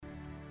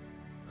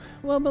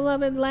Well,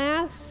 beloved,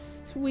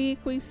 last week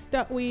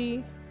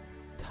we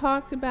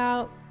talked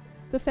about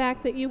the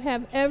fact that you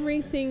have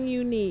everything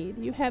you need.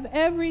 You have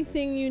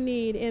everything you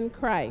need in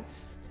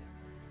Christ.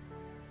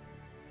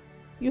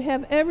 You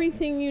have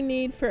everything you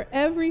need for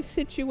every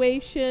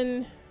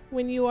situation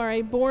when you are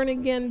a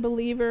born-again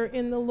believer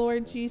in the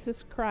Lord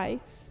Jesus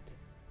Christ.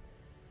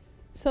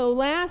 So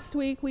last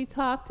week we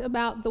talked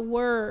about the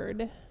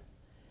Word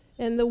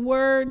and the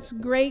Word's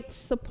great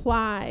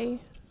supply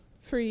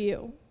for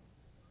you.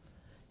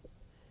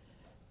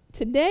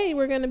 Today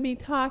we're going to be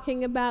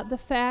talking about the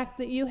fact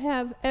that you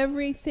have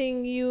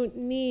everything you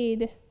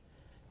need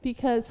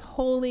because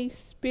Holy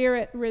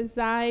Spirit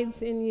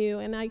resides in you.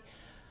 And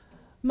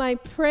my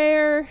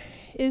prayer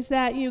is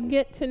that you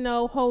get to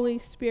know Holy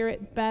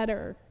Spirit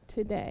better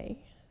today.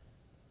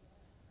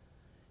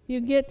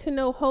 You get to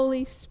know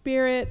Holy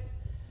Spirit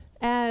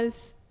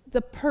as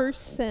the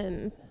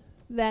person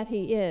that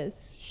He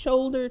is,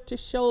 shoulder to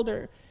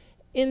shoulder,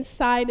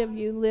 inside of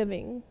you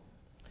living.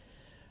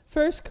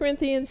 1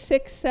 Corinthians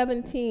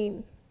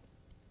 6:17.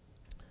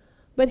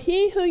 But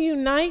he who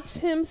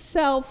unites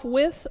himself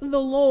with the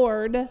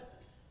Lord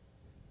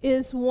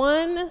is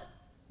one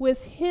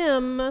with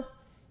Him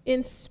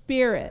in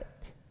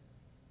spirit.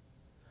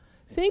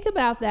 Think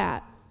about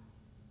that.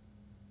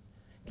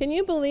 Can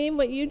you believe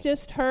what you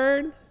just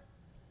heard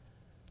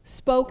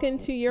spoken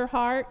to your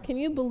heart? Can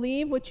you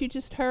believe what you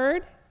just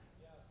heard?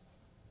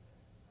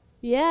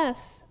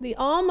 Yes, the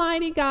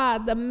Almighty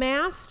God, the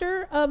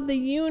Master of the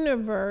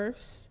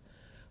universe,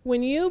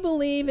 when you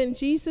believe in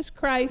Jesus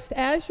Christ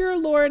as your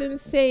Lord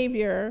and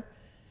Savior,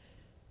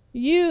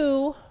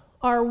 you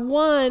are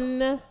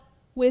one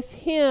with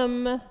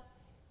Him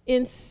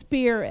in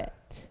spirit.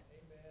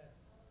 Amen.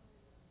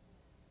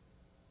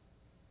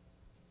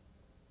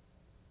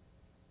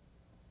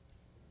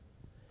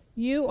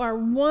 You are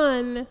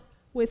one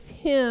with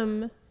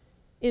Him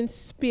in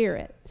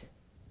spirit.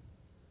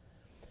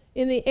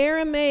 In the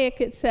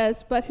Aramaic it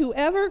says, but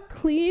whoever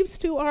cleaves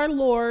to our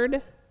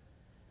Lord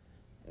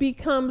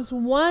becomes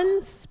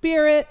one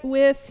spirit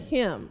with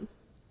Him.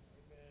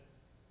 Amen.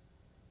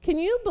 Can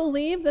you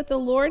believe that the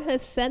Lord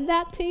has said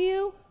that to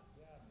you?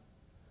 Yes.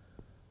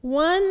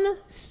 One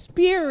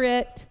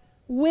spirit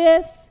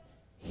with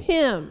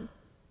Him.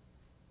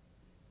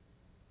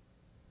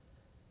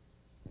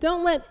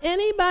 Don't let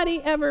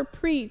anybody ever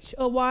preach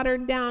a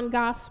watered down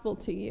gospel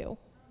to you.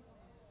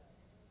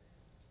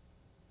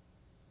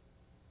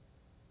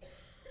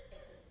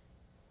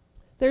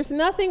 There's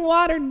nothing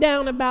watered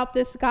down about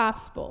this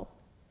gospel.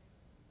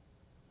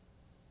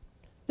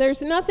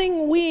 There's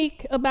nothing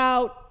weak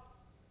about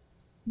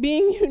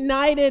being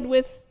united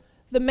with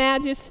the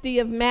majesty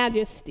of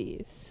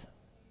majesties.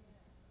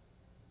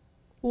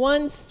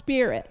 One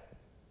spirit.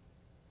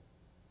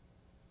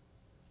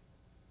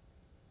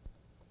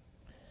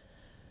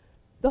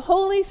 The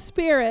Holy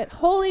Spirit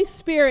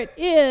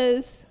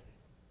is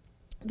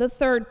the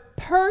third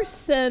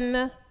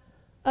person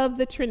of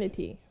the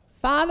Trinity.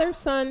 Father,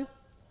 Son,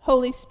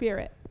 Holy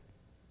Spirit.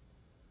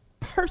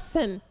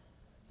 Person.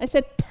 I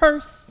said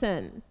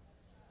person.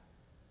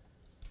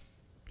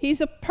 He's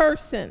a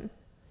person.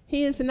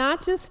 He is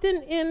not just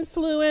an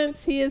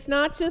influence. He is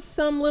not just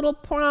some little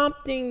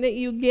prompting that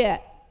you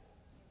get.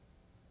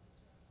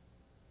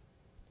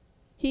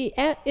 He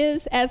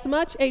is as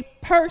much a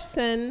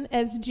person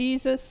as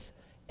Jesus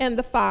and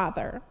the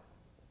Father.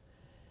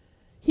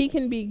 He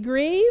can be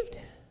grieved.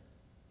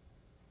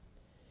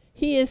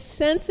 He is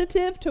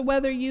sensitive to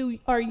whether you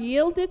are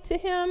yielded to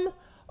Him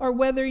or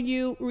whether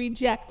you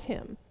reject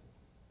Him.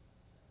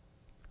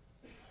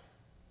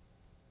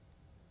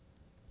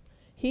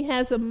 He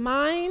has a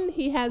mind,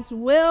 He has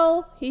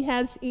will, He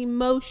has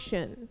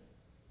emotion.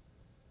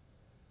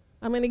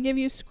 I'm going to give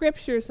you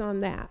scriptures on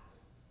that.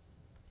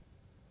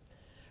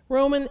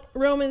 Romans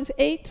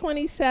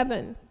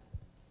 8:27.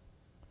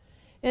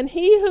 And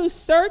He who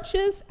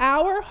searches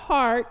our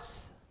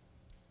hearts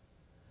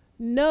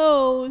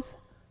knows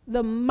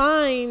the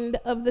mind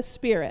of the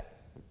Spirit.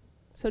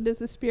 So does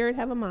the Spirit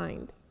have a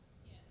mind?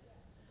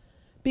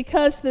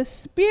 Because the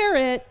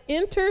Spirit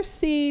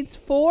intercedes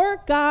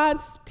for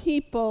God's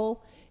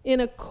people in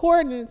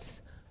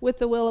accordance with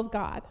the will of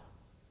God.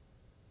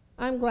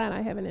 I'm glad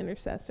I have an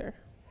intercessor.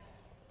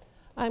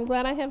 I'm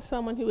glad I have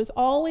someone who is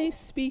always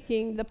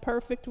speaking the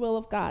perfect will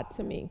of God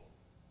to me,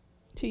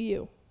 to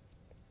you.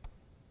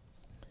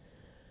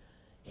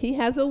 He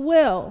has a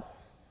will.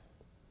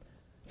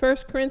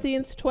 1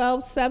 Corinthians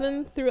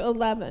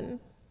 12:7-11.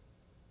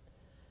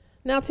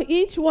 Now to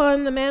each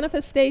one the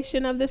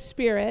manifestation of the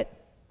Spirit,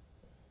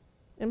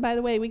 and by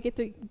the way, we get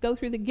to go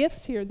through the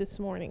gifts here this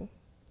morning.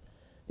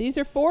 These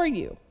are for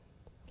you.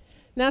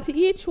 Now to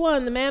each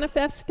one the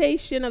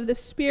manifestation of the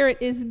Spirit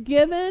is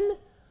given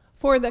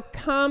for the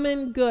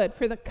common good,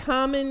 for the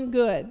common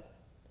good.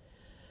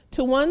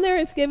 To one there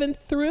is given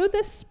through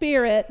the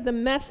Spirit the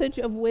message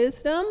of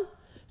wisdom,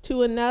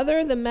 to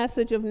another the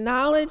message of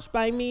knowledge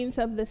by means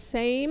of the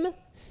same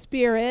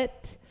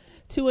Spirit,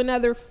 to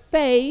another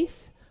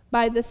faith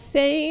by the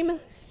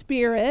same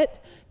Spirit,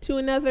 to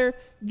another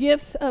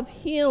gifts of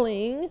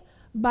healing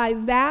by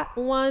that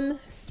one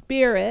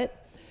Spirit,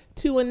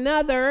 to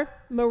another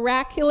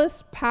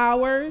miraculous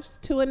powers,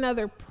 to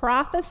another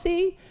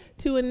prophecy,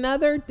 to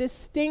another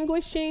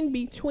distinguishing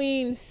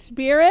between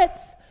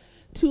spirits,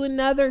 to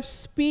another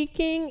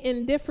speaking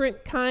in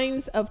different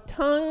kinds of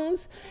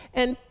tongues,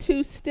 and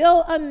to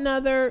still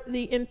another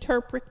the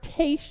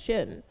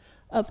interpretation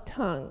of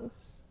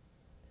tongues.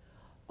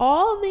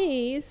 All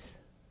these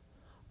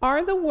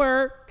are the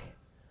work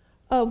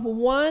of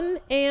one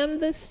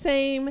and the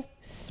same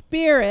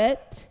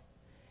Spirit,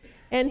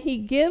 and he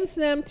gives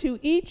them to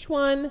each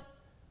one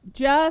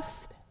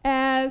just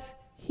as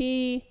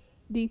he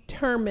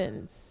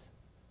determines.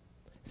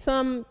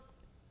 Some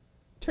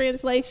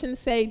translations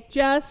say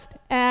just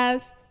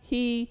as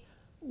he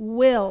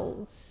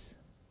wills.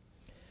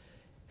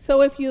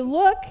 So if you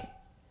look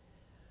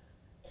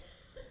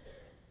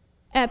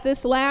at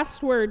this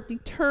last word,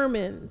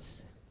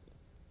 determines,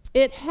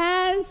 it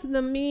has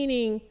the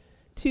meaning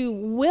to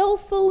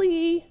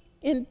willfully,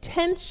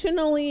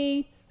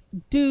 intentionally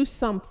do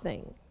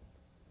something.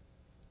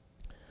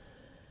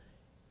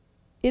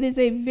 It is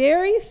a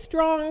very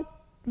strong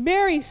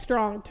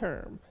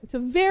term. It's a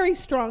very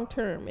strong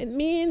term. It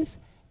means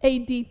a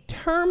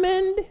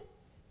determined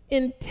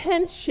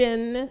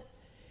intention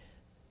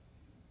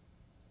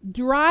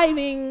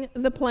driving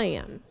the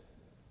plan.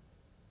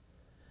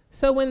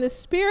 So when the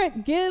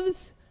Spirit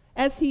gives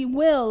as he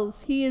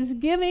wills, he is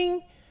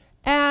giving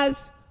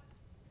as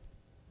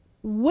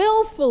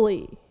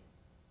willfully,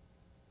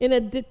 in a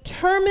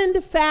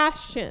determined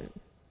fashion,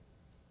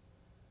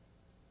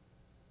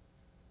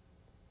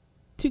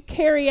 to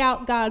carry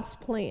out God's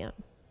plan.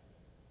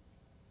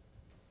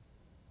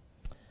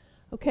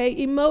 Okay,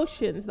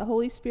 emotions. The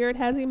Holy Spirit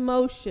has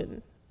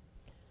emotion.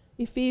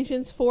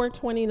 Ephesians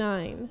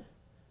 4:29.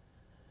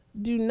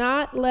 Do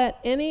not let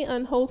any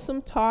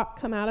unwholesome talk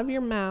come out of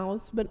your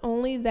mouths, but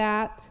only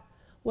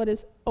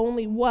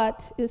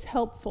what is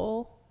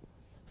helpful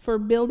for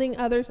building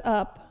others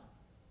up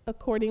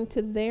according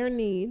to their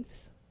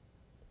needs,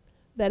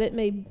 that it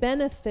may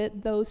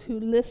benefit those who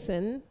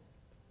listen.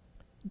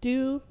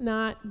 Do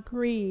not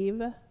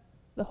grieve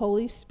the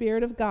Holy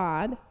Spirit of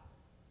God,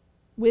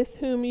 with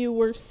whom you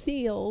were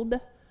sealed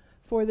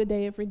for the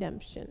day of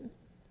redemption.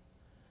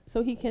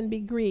 So he can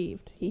be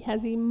grieved. He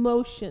has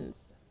emotions.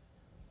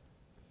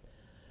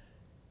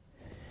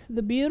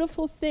 The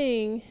beautiful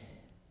thing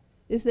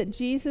is that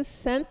Jesus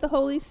sent the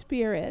Holy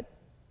Spirit,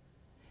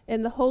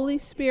 and the Holy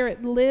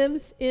Spirit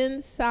lives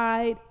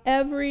inside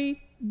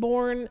every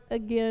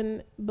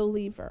born-again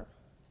believer.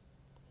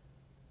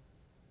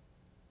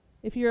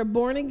 If you're a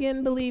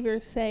born-again believer,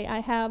 say, I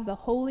have the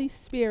Holy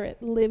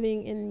Spirit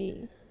living in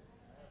me.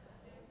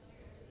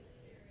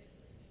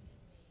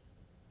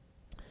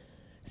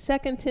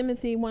 2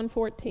 Timothy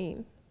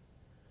 1:14.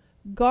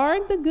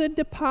 Guard the good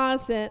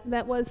deposit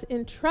that was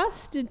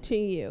entrusted to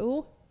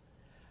you.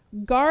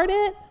 Guard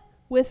it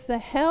with the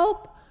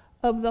help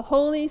of the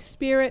Holy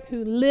Spirit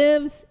who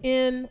lives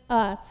in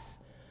us.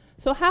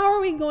 So how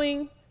are we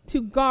going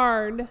to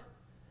guard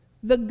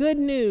the good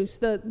news,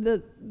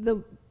 the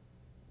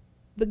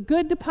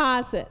good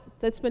deposit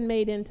that's been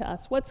made into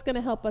us? What's going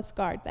to help us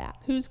guard that?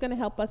 Who's going to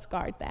help us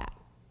guard that?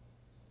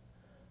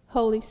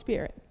 Holy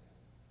Spirit.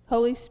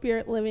 Holy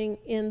Spirit living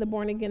in the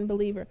born-again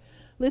believer.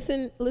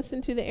 Listen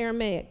to the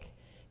Aramaic.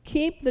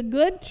 Keep the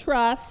good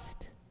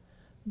trust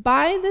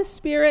by the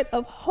Spirit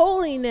of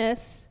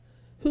holiness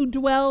who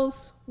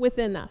dwells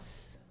within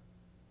us.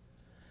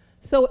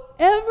 So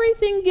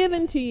everything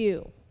given to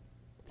you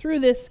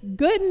through this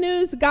good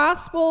news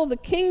gospel, the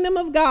kingdom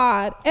of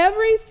God,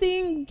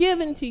 everything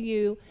given to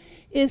you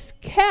is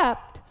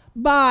kept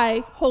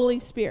by Holy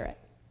Spirit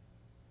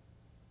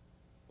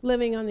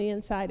living on the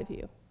inside of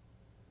you.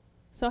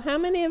 So how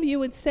many of you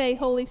would say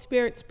Holy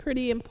Spirit's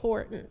pretty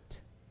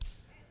important?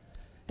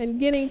 And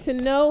getting to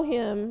know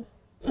him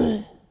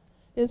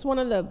is one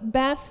of the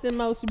best and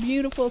most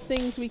beautiful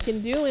things we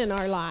can do in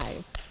our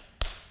lives.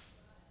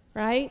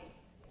 Right?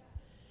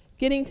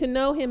 Getting to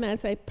know him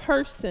as a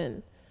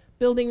person,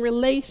 building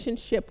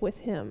relationship with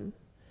him,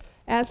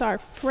 as our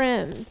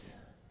friend,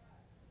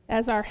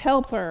 as our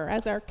helper,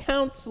 as our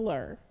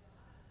counselor.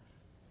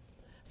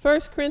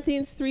 1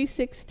 Corinthians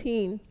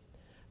 3:16.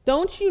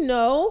 Don't you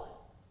know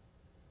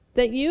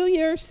that you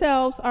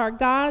yourselves are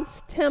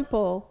God's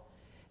temple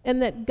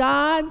and that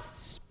God's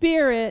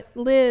Spirit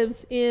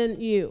lives in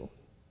you?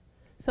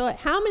 So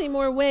how many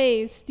more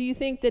ways do you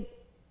think that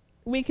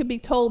we could be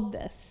told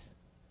this?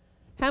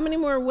 How many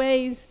more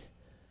ways?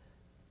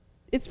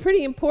 It's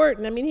pretty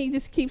important. I mean, he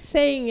just keeps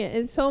saying it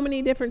in so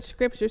many different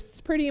scriptures.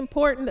 It's pretty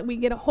important that we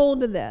get a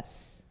hold of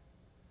this.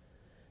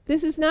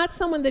 This is not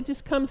someone that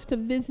just comes to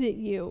visit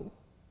you.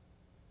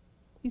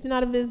 He's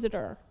not a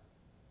visitor.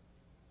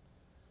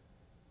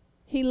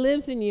 He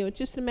lives in you. It's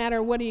just a matter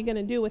of what are you going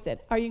to do with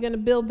it. Are you going to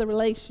build the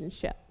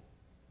relationship?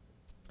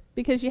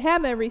 Because you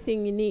have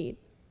everything you need.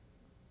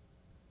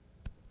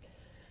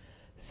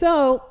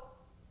 So,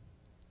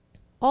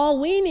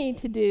 all we need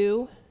to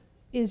do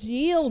is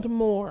yield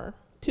more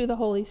to the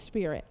Holy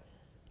Spirit.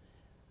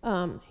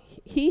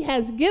 He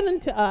has given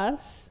to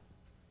us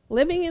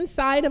living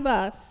inside of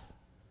us,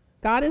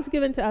 God has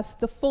given to us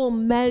the full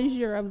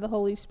measure of the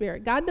Holy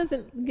Spirit. God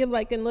doesn't give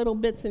like in little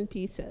bits and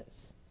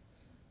pieces.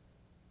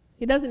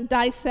 He doesn't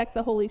dissect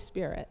the Holy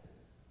Spirit.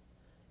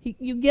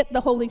 You get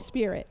the Holy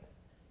Spirit.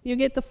 You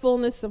get the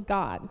fullness of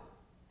God.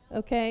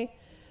 Okay?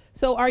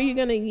 So are you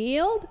going to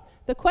yield?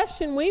 The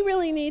question we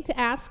really need to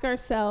ask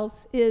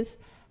ourselves is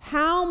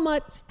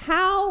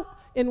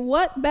in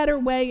what better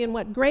way, in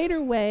what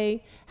greater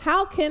way,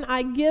 how can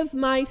I give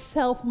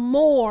myself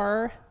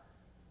more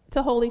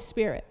to Holy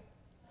Spirit?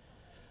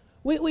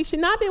 We should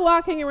not be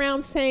walking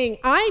around saying,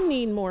 I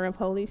need more of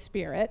Holy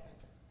Spirit.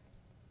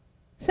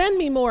 Send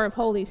me more of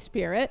Holy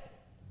Spirit.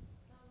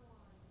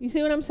 You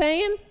see what I'm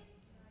saying?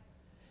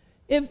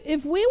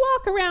 If we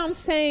walk around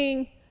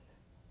saying,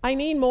 I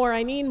need more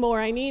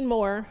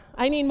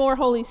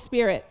Holy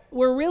Spirit,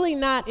 we're really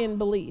not in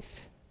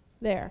belief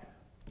there.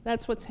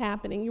 That's what's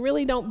happening. You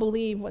really don't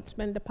believe what's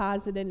been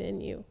deposited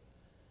in you.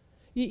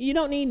 You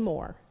don't need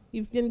more.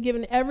 You've been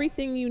given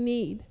everything you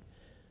need.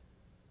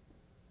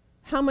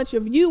 How much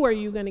of you are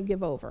you going to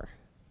give over?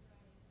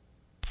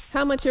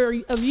 How much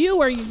of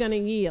you are you going to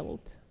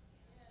yield?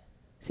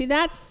 See,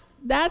 that's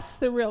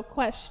the real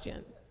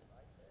question.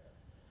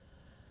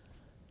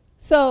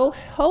 So,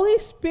 Holy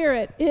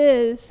Spirit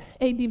is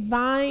a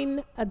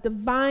divine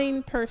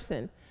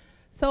person.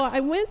 So I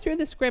went through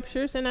the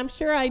scriptures, and I'm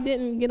sure I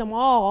didn't get them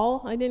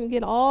all. I didn't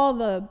get all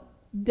the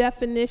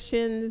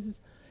definitions,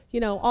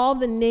 all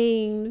the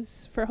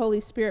names for Holy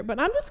Spirit. But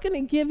I'm just going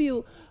to give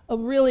you a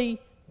really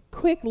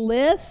quick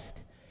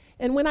list.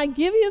 And when I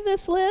give you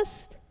this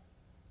list,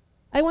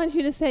 I want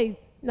you to say,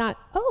 not,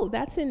 oh,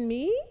 that's in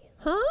me?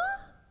 Huh?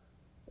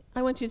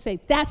 I want you to say,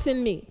 that's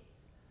in me.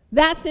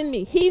 That's in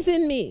me. He's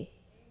in me.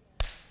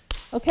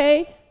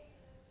 Okay?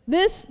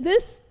 This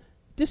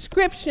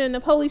description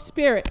of Holy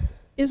Spirit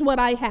is what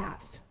I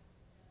have.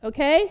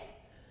 Okay?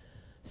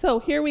 So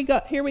here we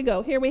go. Here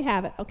we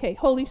have it. Okay,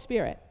 Holy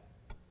Spirit.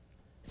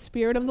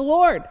 Spirit of the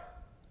Lord.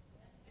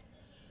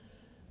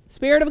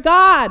 Spirit of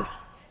God.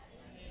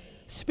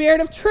 Spirit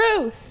of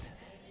truth.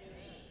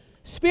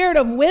 Spirit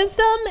of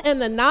wisdom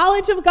and the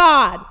knowledge of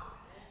God.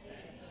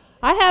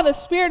 I have a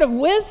spirit of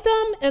wisdom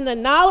and the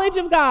knowledge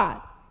of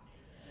God.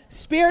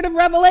 Spirit of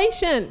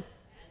revelation.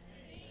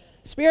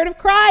 Spirit of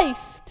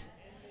Christ.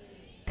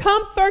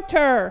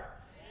 Comforter.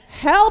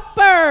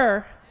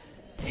 Helper.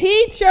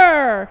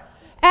 Teacher.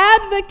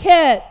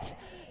 Advocate.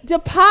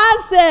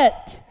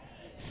 Deposit.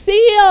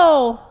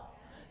 Seal.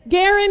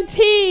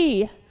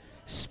 Guarantee.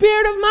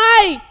 Spirit of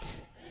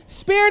might.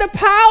 Spirit of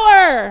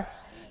power.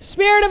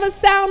 Spirit of a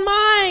sound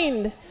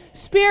mind.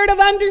 Spirit of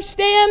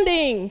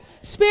understanding.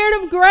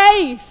 Spirit of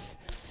grace.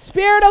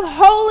 Spirit of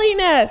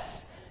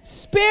holiness.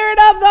 Spirit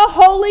of the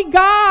holy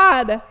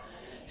God.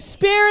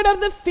 Spirit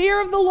of the fear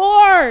of the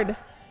Lord.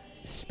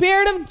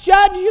 Spirit of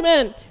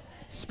judgment.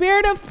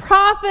 Spirit of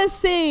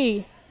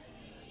prophecy.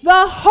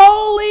 The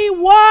Holy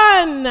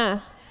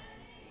One.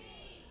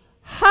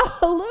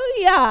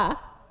 Hallelujah.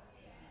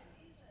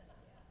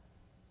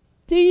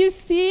 Do you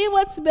see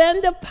what's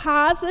been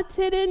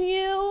deposited in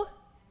you?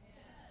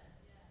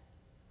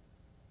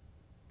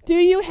 Do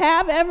you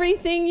have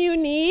everything you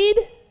need?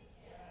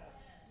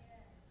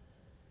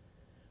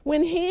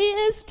 When He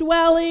is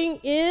dwelling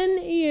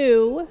in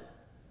you,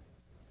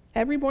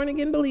 every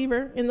born-again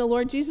believer in the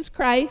Lord Jesus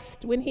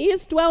Christ, when He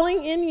is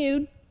dwelling in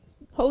you,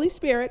 Holy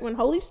Spirit, when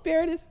Holy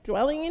Spirit is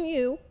dwelling in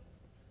you,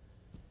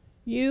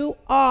 you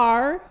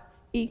are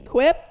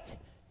equipped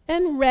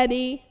and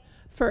ready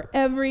for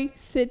every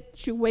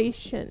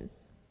situation.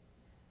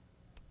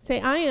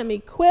 Say, I am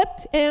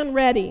equipped and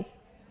ready.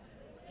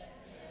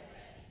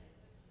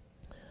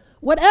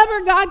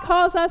 Whatever God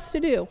calls us to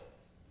do,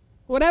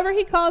 whatever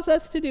He calls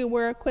us to do,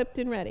 we're equipped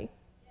and ready.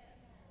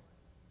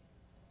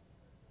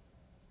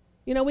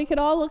 We could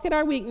all look at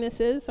our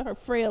weaknesses, our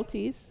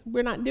frailties.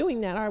 We're not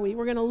doing that, are we?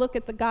 We're going to look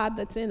at the God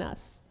that's in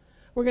us.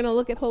 We're going to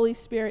look at Holy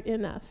Spirit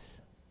in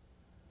us.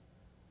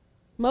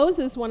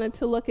 Moses wanted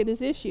to look at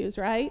his issues,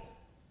 right?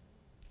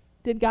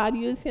 Did God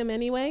use him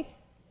anyway?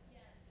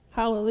 Yes.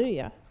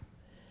 Hallelujah.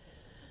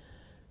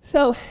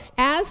 So,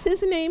 as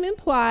his name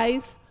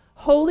implies,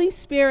 Holy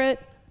Spirit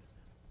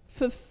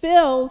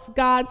fulfills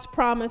God's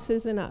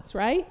promises in us,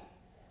 right?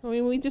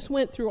 We just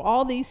went through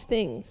all these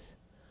things.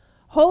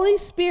 Holy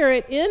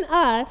Spirit in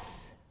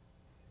us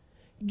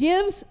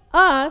gives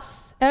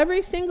us,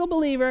 every single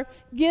believer,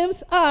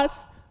 gives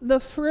us the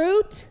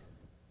fruit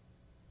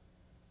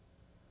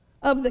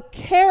of the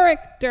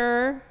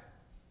character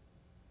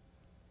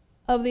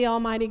of the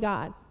Almighty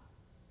God.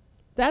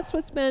 That's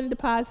what's been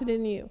deposited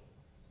in you.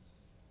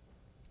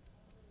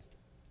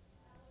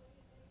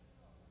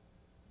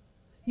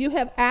 You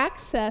have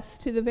access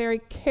to the very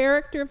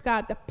character of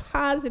God,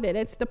 deposited.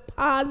 It's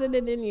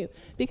deposited in you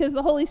because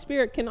the Holy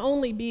Spirit can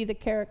only be the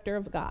character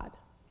of God.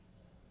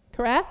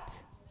 Correct?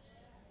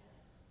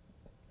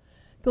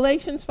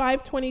 Galatians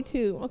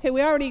 5:22. Okay,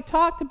 we already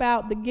talked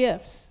about the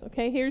gifts.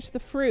 Okay, here's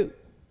the fruit.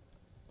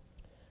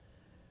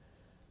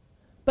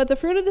 But the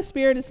fruit of the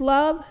Spirit is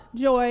love,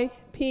 joy,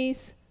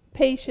 peace,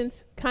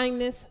 patience,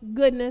 kindness,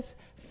 goodness,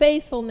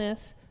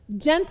 faithfulness,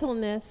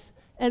 gentleness,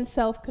 and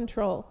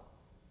self-control.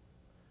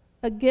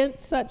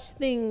 Against such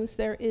things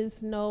there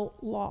is no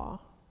law.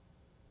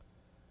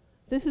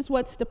 This is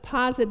what's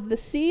deposited. The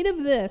seed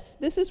of this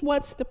is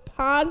what's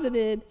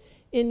deposited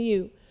in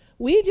you.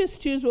 We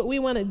just choose what we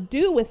want to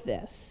do with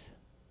this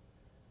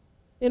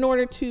in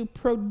order to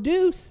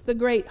produce the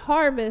great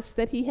harvest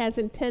that he has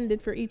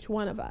intended for each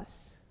one of us.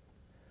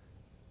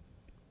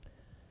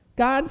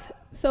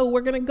 So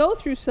we're going to go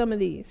through some of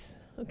these,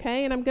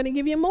 okay? And I'm going to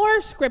give you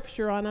more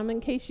scripture on them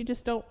in case you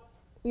just don't,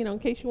 in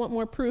case you want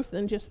more proof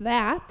than just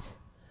that.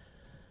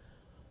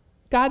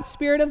 God's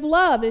spirit of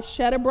love is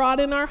shed abroad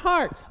in our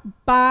hearts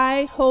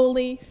by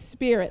Holy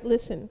Spirit.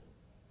 Listen,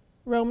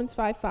 Romans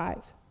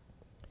 5:5.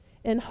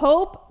 And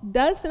hope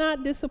does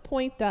not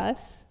disappoint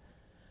us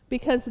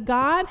because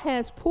God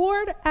has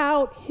poured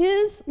out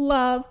his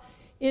love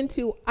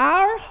into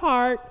our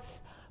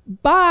hearts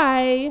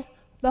by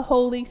the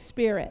Holy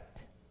Spirit,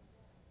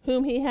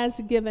 whom he has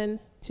given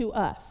to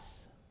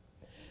us.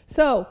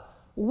 So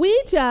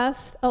we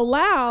just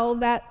allow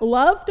that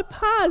love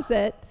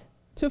deposit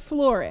to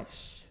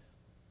flourish.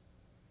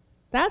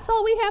 That's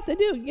all we have to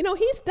do.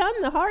 He's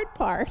done the hard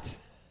part.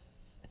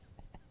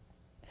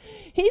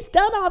 He's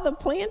done all the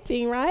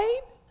planting, right?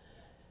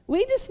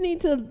 We just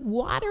need to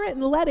water it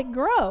and let it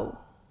grow.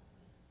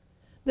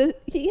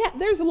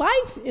 There's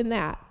life in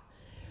that.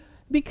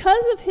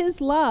 Because of his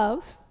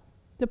love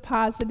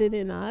deposited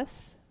in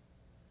us,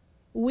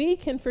 we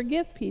can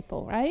forgive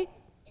people, right?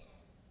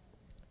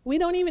 We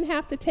don't even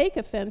have to take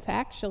offense,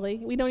 actually.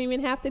 We don't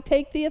even have to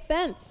take the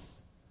offense.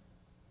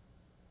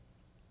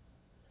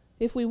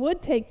 If we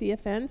would take the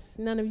offense,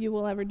 none of you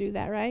will ever do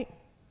that, right?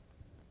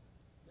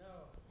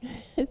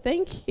 No.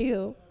 Thank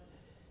you.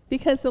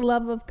 Because the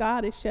love of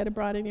God is shed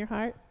abroad in your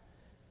heart.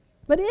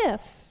 But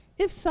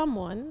if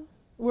someone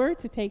were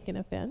to take an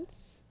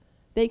offense,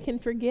 they can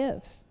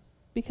forgive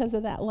because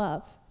of that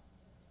love.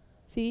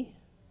 See?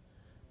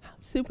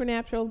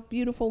 Supernatural,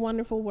 beautiful,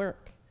 wonderful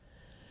work.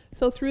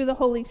 So through the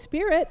Holy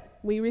Spirit,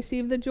 we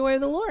receive the joy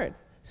of the Lord.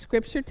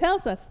 Scripture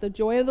tells us the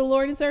joy of the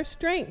Lord is our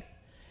strength.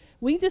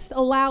 We just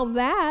allow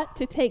that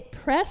to take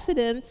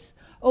precedence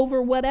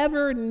over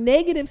whatever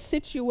negative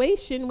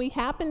situation we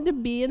happen to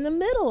be in the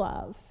middle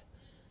of.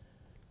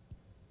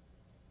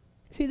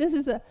 See, this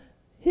is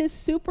his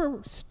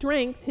super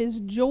strength, his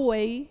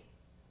joy,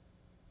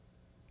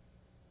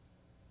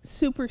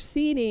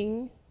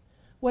 superseding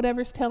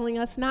whatever's telling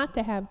us not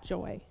to have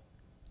joy.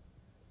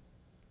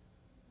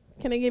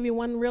 Can I give you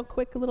one real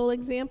quick little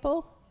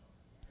example?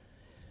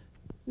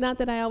 Not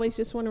that I always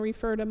just want to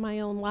refer to my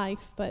own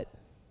life, but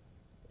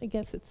I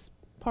guess it's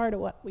part of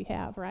what we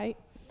have, right?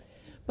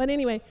 But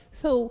anyway,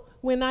 so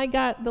when I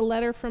got the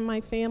letter from my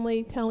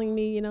family telling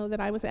me, that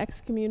I was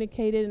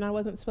excommunicated and I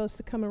wasn't supposed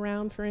to come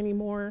around for any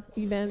more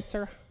events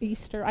or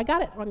Easter, I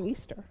got it on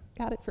Easter,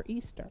 got it for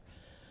Easter,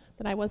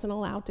 that I wasn't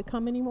allowed to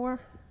come anymore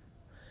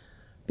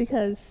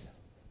because,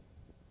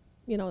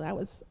 that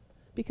was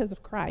because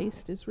of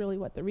Christ is really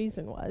what the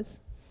reason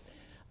was.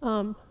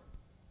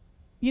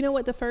 You know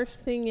what the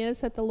first thing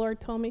is that the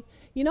Lord told me?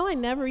 I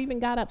never even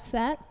got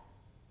upset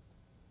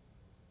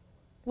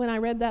when I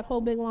read that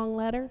whole big long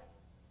letter.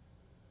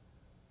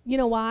 You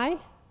know why?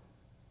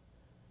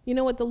 You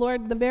know what the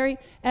Lord,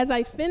 as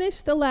I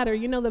finished the letter,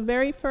 the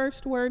very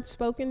first words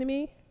spoken to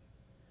me?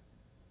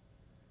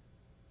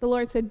 The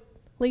Lord said,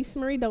 Lisa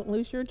Marie, don't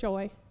lose your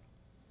joy.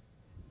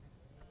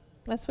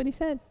 That's what he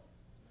said.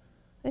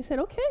 I said,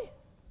 okay.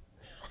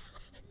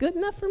 Good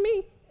enough for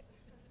me.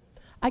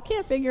 I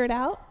can't figure it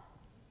out.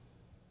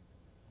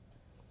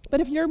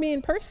 But if you're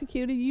being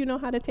persecuted, you know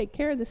how to take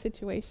care of the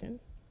situation.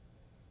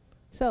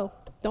 So,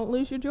 don't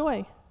lose your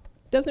joy.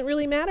 Doesn't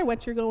really matter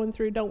what you're going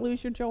through. Don't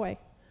lose your joy.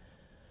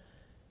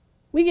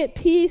 We get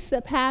peace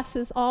that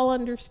passes all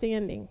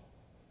understanding.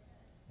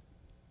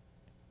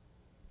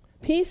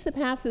 Peace that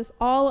passes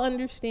all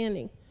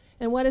understanding.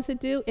 And what does it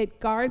do? It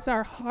guards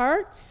our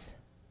hearts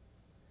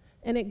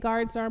and it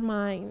guards our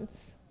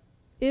minds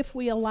if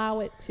we allow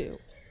it to.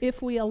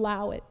 If we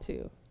allow it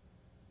to.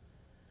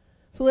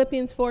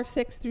 Philippians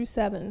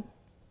 4:6-7.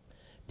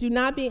 Do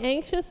not be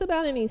anxious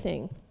about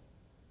anything,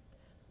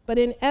 but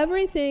in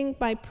everything,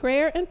 by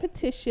prayer and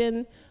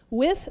petition,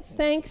 with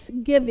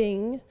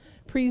thanksgiving,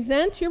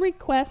 present your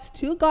requests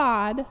to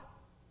God,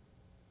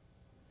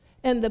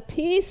 and the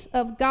peace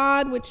of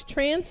God which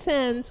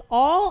transcends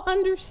all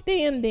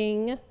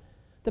understanding,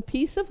 the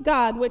peace of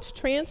God which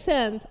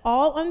transcends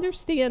all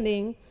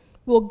understanding,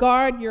 will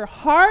guard your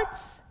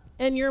hearts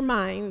and your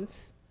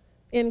minds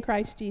in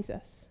Christ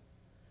Jesus.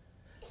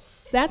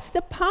 That's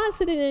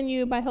deposited in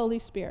you by Holy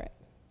Spirit.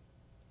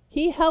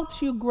 He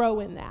helps you grow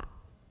in that.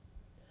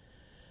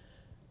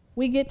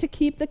 We get to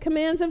keep the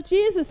commands of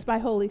Jesus by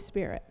Holy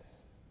Spirit.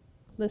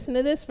 Listen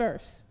to this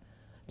verse.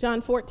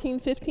 John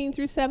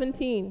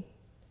 14:15-17.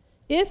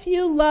 If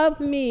you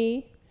love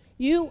me,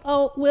 you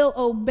will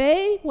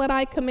obey what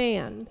I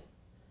command.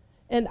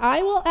 And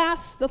I will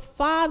ask the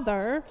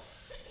Father,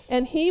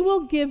 and he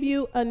will give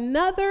you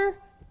another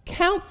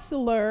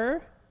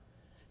counselor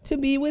to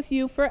be with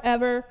you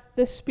forever,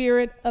 the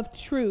Spirit of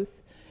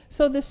truth.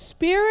 So the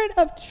Spirit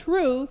of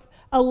truth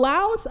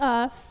allows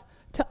us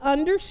to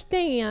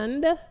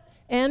understand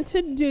and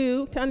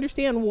to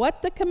understand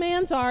what the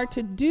commands are,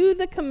 to do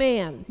the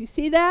commands. You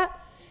see that?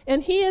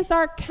 And he is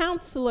our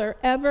counselor,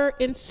 ever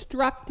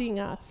instructing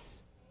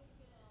us.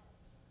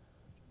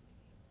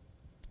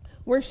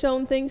 We're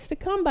shown things to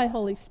come by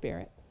Holy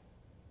Spirit.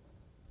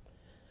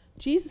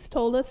 Jesus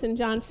told us in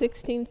John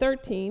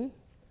 16:13,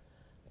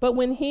 but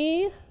when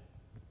he,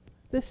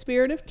 the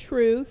Spirit of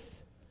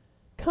truth,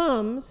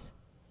 comes,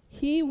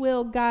 he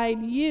will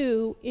guide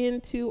you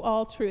into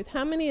all truth.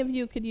 How many of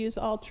you could use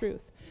all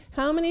truth?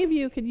 How many of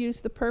you could use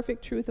the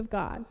perfect truth of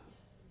God?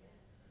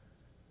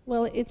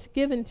 Well, it's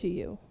given to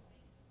you.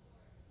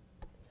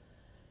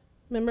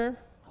 Remember,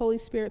 Holy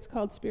Spirit's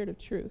called Spirit of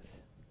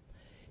Truth.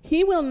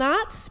 He will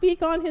not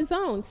speak on his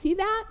own. See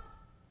that?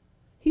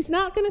 He's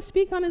not going to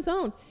speak on his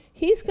own.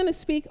 He's going to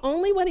speak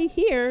only what he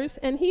hears,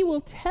 and he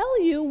will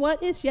tell you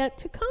what is yet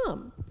to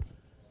come.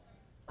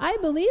 I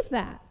believe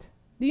that.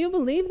 Do you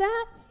believe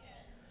that?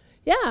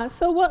 Yes. Yeah,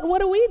 so what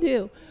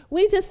do?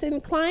 We just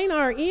incline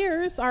our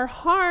ears, our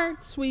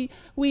hearts, we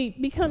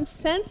become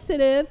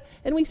sensitive,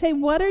 and we say,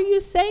 what are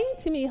you saying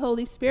to me,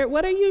 Holy Spirit?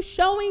 What are you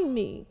showing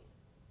me?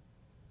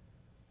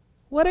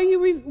 What do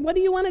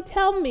you want to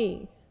tell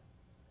me?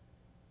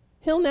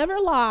 He'll never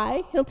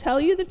lie. He'll tell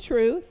you the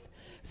truth.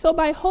 So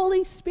by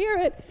Holy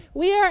Spirit,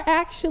 we are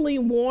actually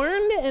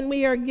warned and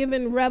we are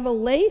given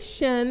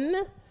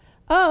revelation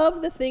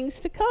of the things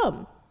to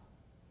come.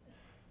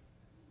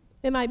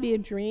 It might be a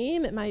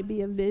dream. It might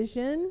be a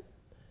vision.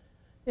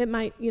 It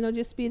might,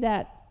 just be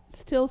that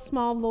still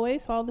small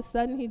voice. All of a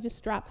sudden, he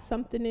just drops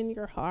something in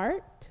your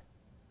heart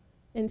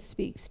and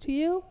speaks to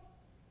you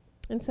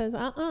and says,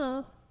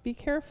 be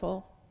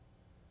careful.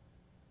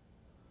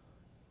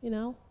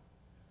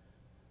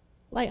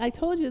 Like I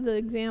told you the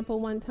example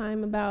one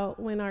time about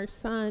when our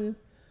son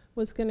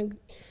was going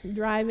to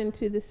drive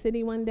into the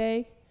city one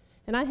day,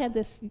 and I had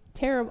this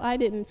I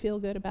didn't feel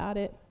good about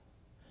it.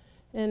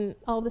 And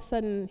all of a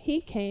sudden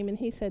he came and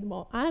he said,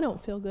 well, I don't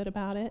feel good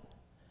about it.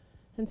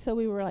 And so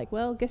we were like,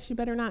 well, guess you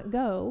better not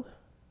go,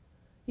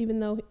 even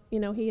though,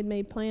 he had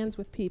made plans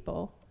with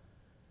people.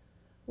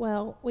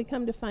 Well, we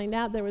come to find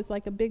out there was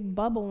like a big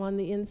bubble on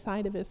the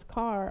inside of his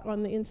car,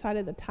 on the inside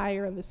of the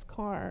tire of his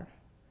car,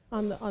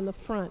 on the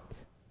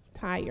front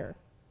tire.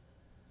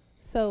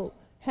 So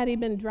had he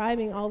been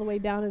driving all the way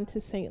down into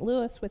St.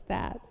 Louis with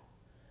that,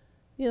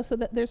 so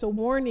that there's a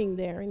warning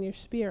there in your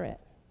spirit.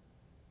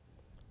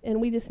 And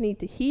we just need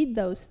to heed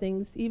those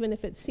things, even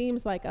if it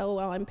seems like, oh,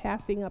 well, I'm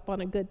passing up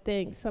on a good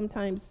thing.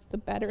 Sometimes the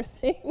better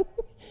thing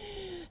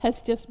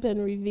has just been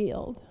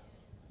revealed,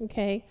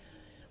 okay?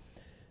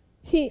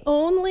 He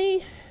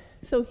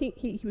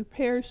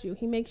prepares you.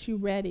 He makes you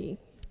ready.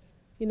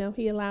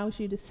 He allows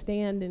you to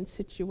stand in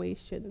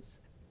situations.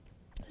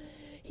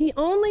 He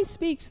only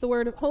speaks the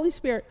word of Holy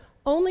Spirit,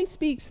 only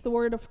speaks the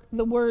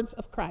words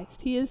of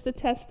Christ. He is the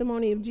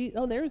testimony of Jesus.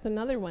 Oh, there's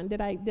another one.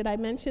 Did I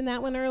mention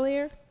that one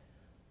earlier?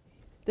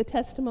 The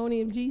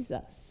testimony of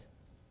Jesus.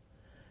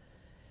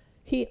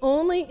 He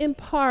only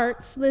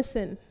imparts,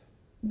 listen,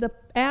 the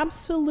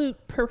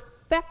absolute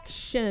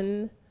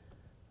perfection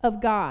of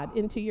God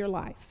into your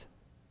life.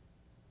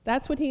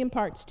 That's what he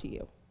imparts to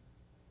you.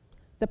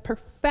 The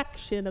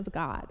perfection of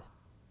God.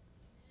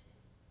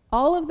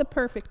 All of the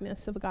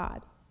perfectness of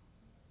God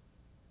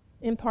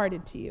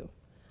imparted to you.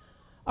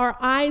 Our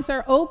eyes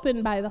are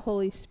opened by the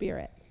Holy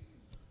Spirit.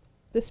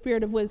 The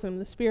Spirit of wisdom,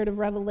 the Spirit of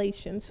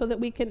revelation, so that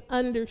we can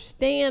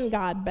understand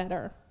God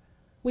better.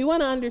 We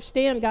want to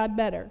understand God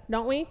better,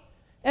 don't we?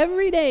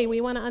 Every day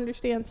we want to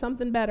understand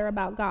something better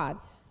about God.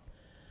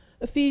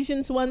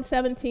 Ephesians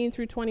 1:17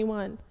 through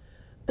 21.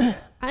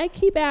 I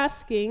keep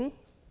asking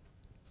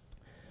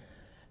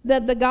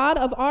that the God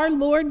of our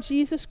Lord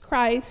Jesus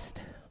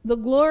Christ, the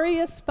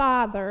glorious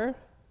Father,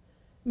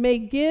 may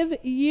give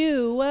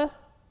you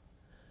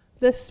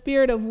the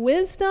spirit of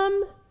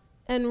wisdom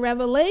and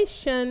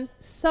revelation,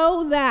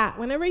 so that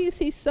whenever you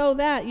see so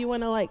that, you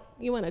want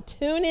to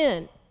tune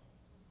in,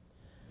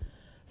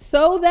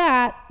 so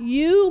that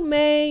you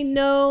may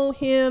know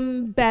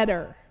him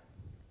better.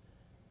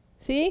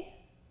 See?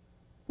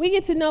 We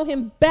get to know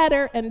him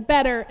better and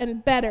better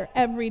and better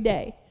every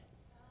day.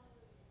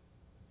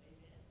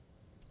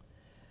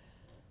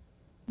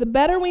 The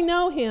better we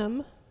know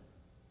him,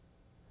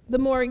 the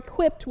more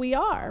equipped we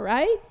are,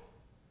 right?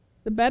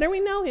 The better we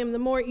know him, the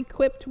more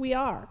equipped we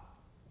are.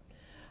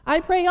 I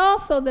pray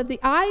also that the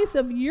eyes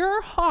of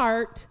your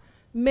heart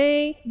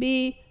may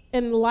be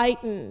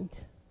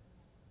enlightened,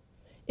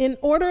 in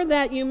order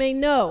that you may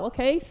know.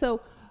 Okay,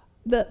 so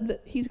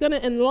he's going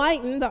to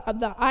enlighten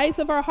the eyes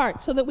of our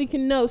heart so that we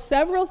can know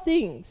several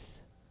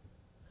things.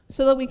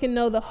 So that we can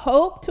know the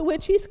hope to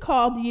which he's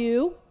called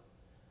you,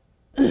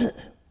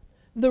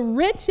 the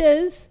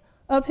riches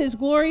of his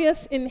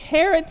glorious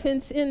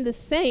inheritance in the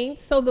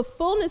saints, so the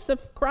fullness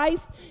of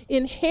Christ's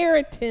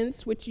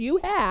inheritance, which you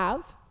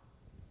have,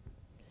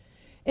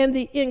 and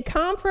the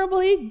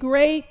incomparably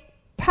great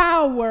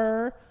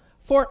power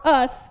for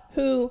us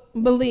who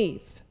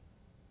believe.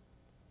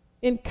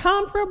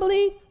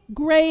 Incomparably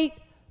great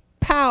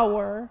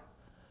power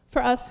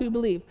for us who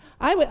believe.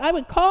 I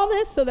would call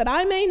this so that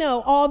I may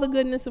know all the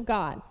goodness of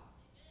God.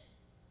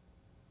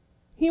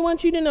 He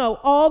wants you to know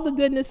all the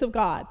goodness of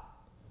God,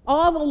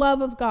 all the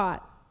love of God.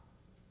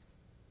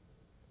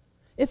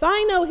 If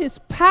I know his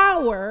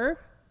power,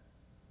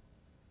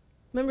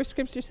 remember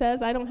Scripture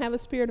says, I don't have a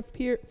spirit of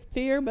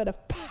fear, but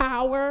of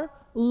power,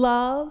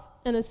 love,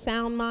 and a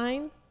sound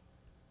mind.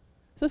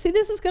 So see,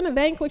 this is going to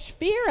vanquish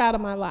fear out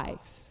of my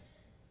life.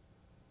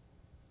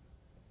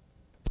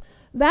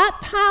 That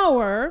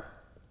power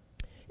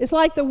is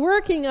like the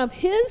working of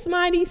his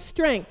mighty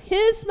strength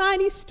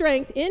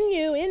in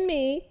you, in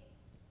me,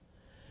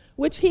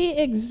 which he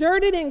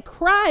exerted in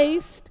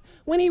Christ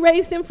when he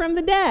raised him from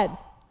the dead.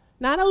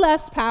 Not a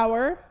less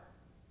power.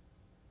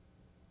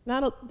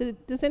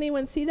 Does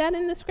anyone see that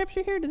in the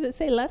Scripture here? Does it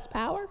say less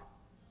power?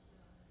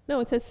 No,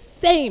 it says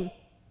same.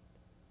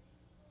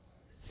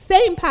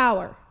 Same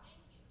power.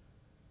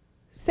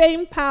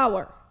 Same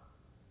power.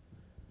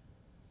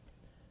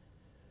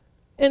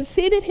 And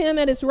seated him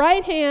at his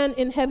right hand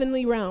in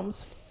heavenly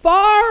realms,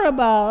 far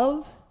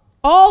above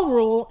all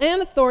rule and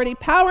authority,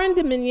 power and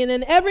dominion,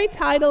 and every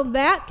title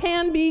that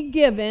can be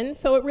given.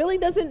 So it really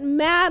doesn't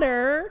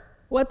matter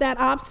what that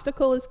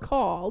obstacle is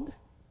called.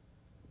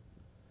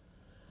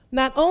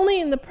 Not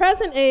only in the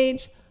present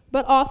age,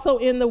 but also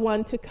in the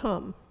one to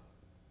come.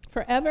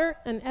 Forever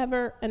and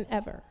ever and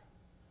ever.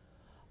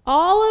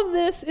 All of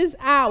this is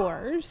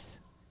ours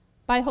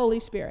by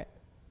Holy Spirit.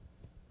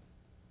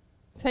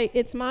 Say,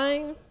 it's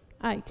mine.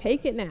 I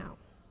take it now.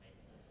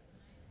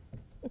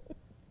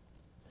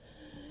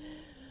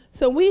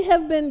 So we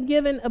have been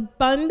given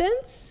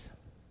abundance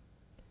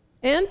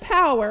and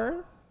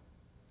power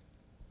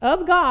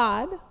of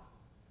God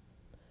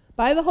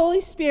by the Holy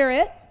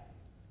Spirit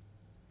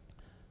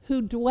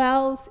who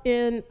dwells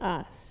in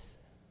us.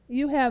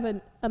 You have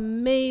an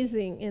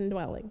amazing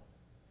indwelling.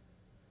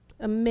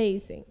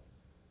 Amazing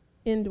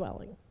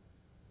indwelling.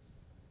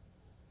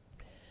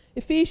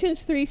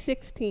 Ephesians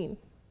 3:16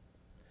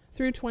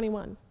 through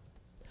 21.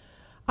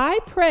 I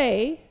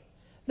pray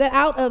that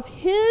out of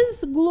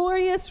his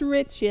glorious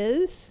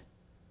riches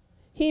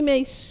he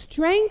may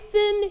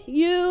strengthen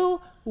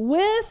you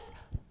with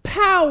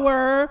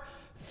power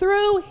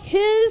through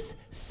his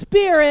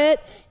Spirit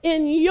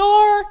in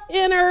your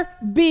inner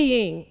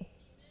being.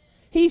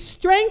 He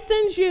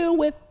strengthens you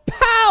with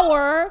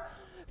power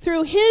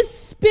through his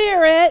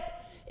Spirit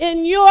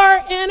in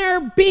your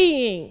inner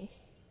being.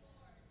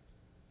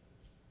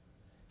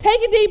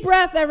 Take a deep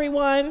breath,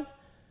 everyone.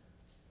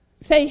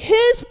 Say,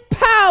 his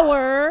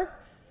power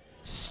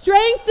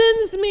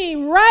strengthens me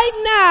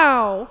right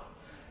now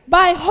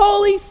by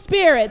Holy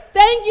Spirit.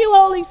 Thank you,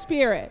 Holy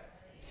Spirit.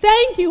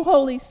 Thank you,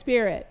 Holy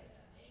Spirit.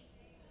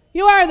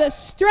 You are the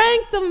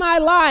strength of my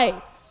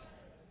life.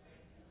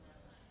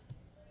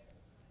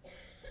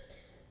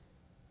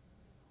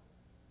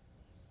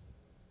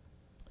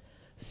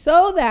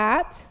 So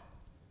that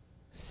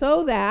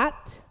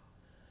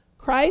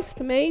Christ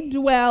may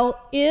dwell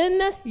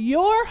in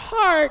your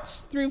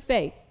hearts through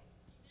faith.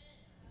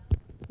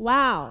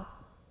 Wow.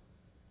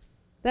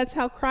 That's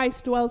how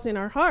Christ dwells in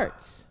our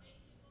hearts.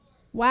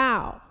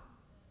 Wow.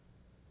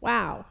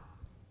 Wow.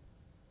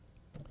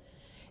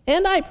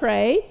 And I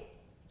pray,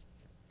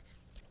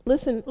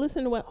 listen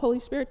to what Holy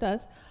Spirit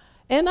does.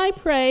 And I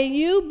pray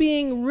you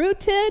being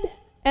rooted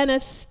and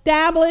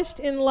established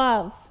in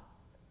love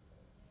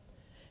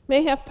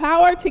may have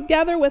power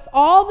together with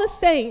all the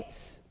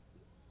saints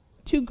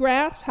to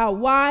grasp how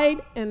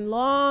wide and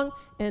long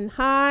and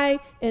high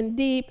and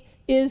deep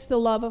is the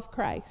love of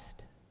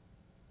Christ.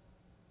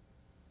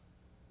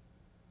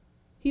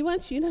 He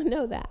wants you to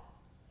know that.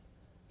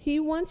 He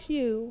wants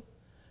you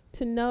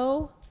to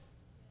know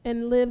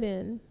and live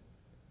in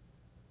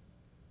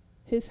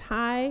his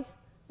high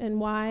and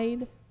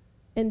wide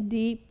and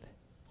deep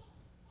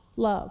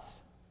love.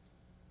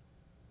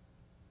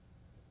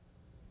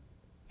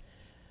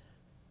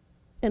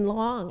 And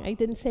long, I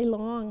didn't say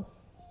long,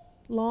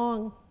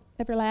 long,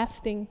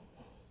 everlasting,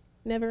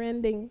 never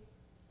ending.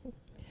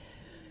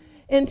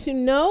 And to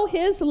know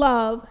his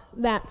love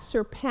that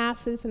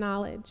surpasses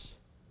knowledge.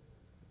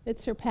 It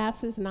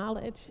surpasses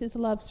knowledge. His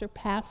love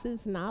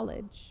surpasses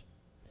knowledge.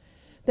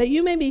 That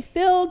you may be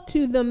filled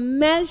to the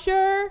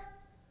measure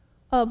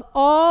of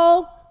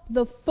all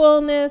the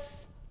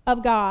fullness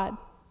of God.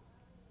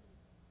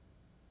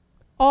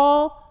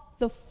 All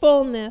the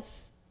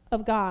fullness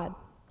of God.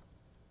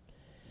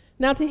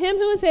 Now to him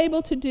who is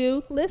able to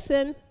do,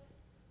 listen,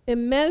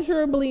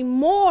 immeasurably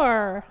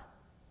more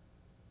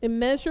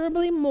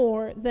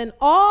than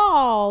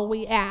all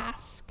we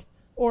ask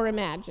or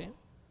imagine.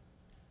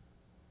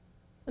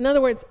 In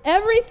other words,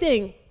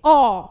 everything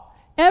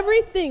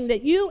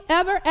that you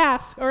ever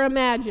ask or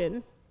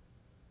imagine,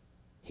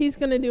 he's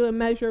going to do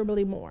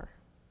immeasurably more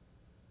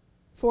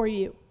for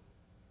you.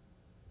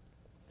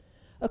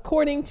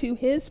 According to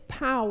his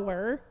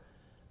power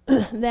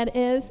that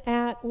is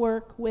at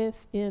work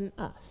within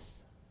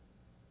us.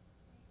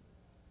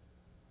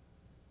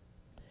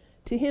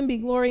 To him be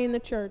glory in the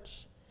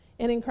church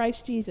and in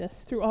Christ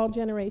Jesus through all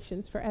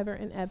generations, forever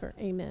and ever.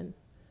 Amen.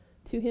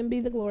 To him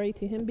be the glory,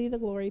 to him be the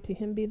glory, to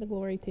him be the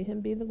glory, to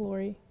him be the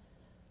glory.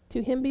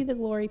 To him be the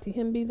glory, to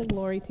him be the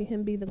glory, to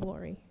him be the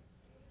glory.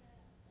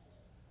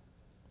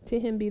 To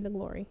him be the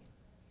glory.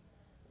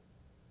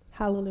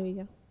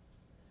 Hallelujah.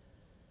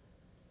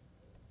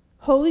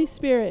 Holy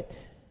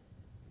Spirit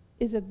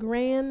is a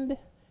grand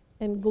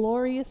and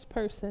glorious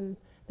person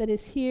that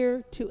is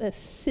here to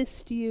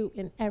assist you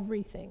in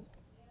everything.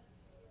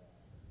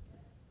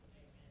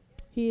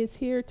 He is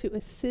here to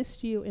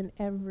assist you in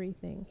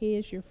everything. He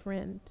is your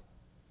friend.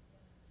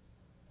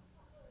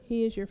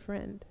 He is your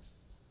friend.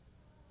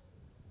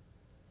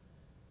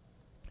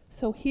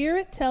 So here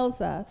it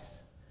tells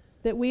us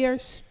that we are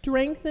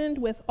strengthened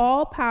with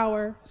all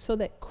power so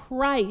that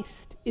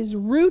Christ is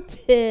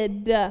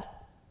rooted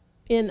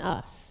in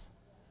us.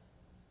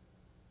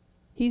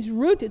 He's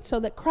rooted, so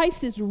that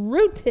Christ is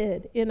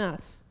rooted in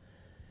us.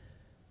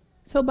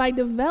 So by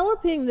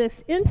developing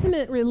this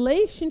intimate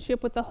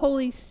relationship with the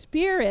Holy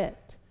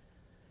Spirit,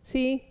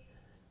 see,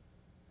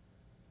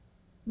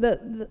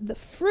 the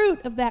fruit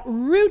of that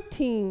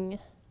rooting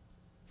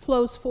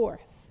flows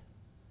forth.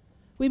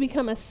 We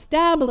become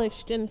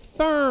established and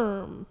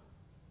firm,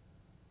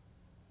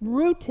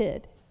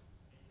 rooted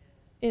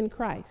in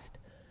Christ.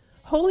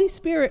 Holy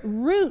Spirit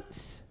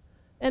roots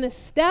and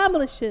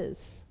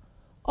establishes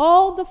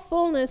all the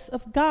fullness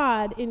of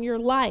God in your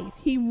life.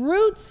 He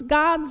roots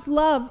God's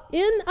love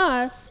in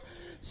us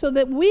so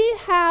that we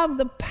have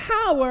the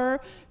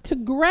power to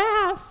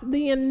grasp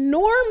the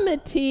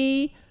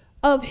enormity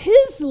of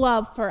his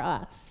love for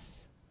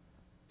us.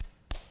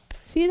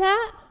 See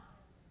that?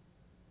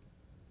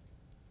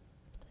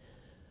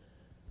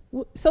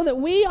 So that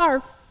we are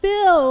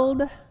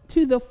filled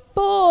to the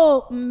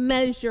full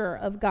measure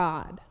of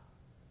God.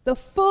 The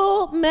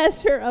full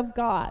measure of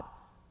God.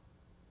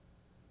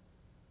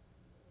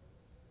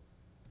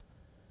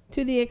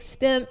 To the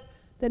extent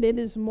that it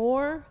is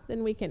more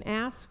than we can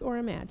ask or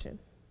imagine.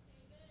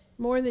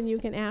 More than you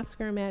can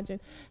ask or imagine.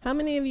 How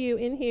many of you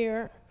in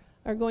here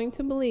are going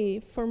to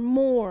believe for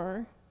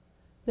more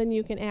than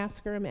you can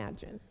ask or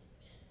imagine?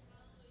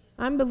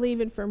 I'm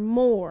believing for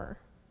more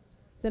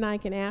than I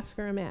can ask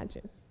or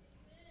imagine.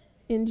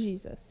 In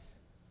Jesus.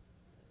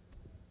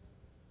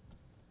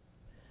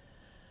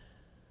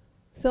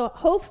 So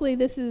hopefully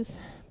this is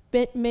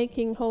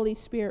making Holy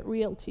Spirit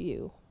real to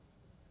you.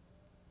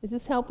 Is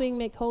this helping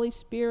make Holy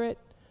Spirit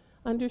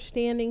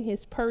understanding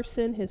his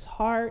person, his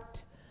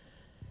heart?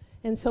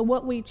 And so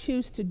what we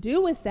choose to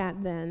do with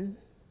that then,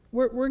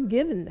 we're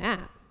given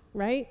that,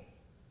 right?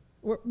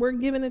 We're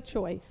given a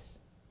choice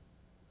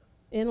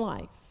in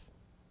life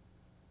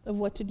of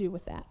what to do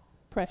with that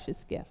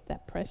precious gift,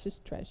 that precious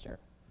treasure.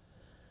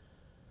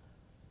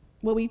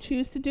 What we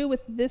choose to do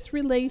with this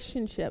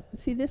relationship,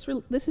 see, this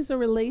is a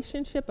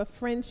relationship, a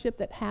friendship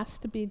that has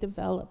to be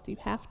developed. You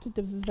have to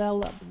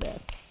develop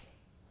this.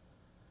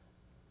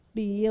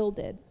 Be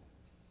yielded.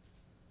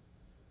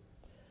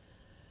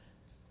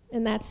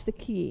 And that's the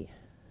key.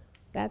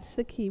 That's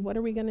the key. What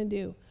are we going to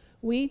do?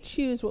 We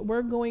choose what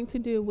we're going to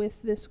do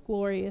with this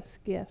glorious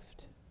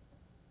gift.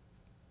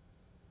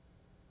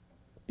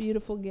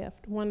 Beautiful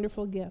gift,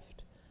 wonderful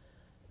gift.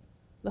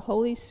 The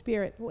Holy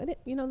Spirit.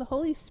 The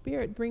Holy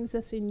Spirit brings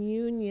us in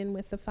union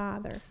with the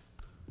Father.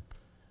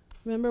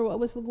 Remember, what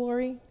was the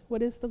glory?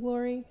 What is the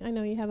glory? I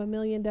know you have a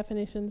million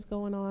definitions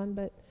going on,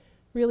 but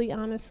really,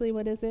 honestly,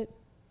 what is it?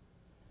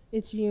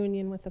 It's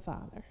union with the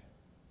Father.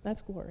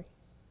 That's glory.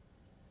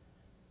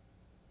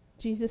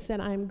 Jesus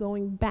said, I'm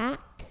going back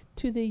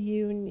to the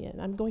union.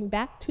 I'm going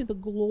back to the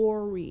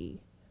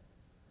glory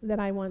that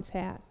I once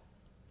had.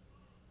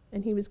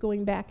 And he was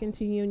going back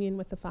into union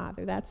with the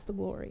Father. That's the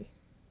glory.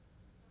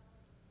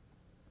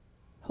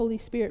 Holy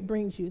Spirit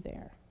brings you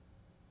there.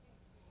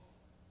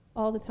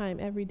 All the time,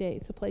 every day.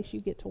 It's a place you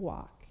get to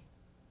walk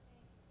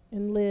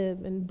and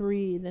live and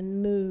breathe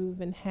and move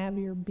and have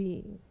your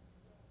being.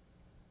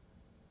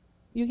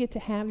 You get to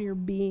have your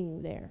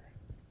being there.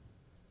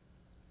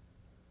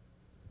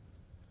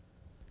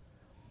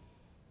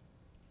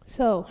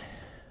 So,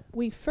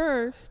 we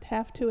first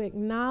have to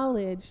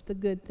acknowledge the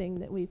good thing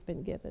that we've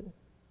been given.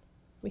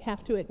 We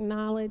have to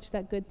acknowledge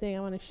that good thing.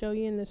 I want to show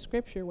you in the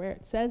scripture where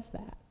it says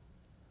that.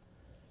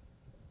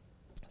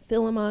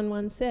 Philemon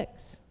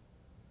 1:6.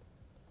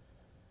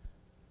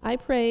 I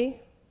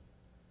pray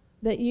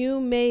that you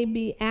may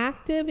be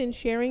active in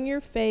sharing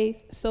your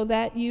faith so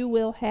that you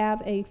will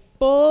have a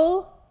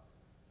full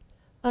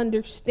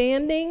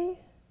understanding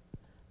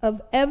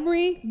of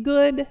every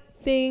good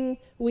thing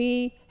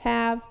we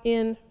have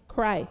in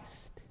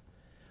Christ.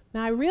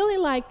 Now, I really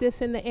like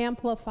this in the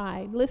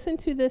Amplified. Listen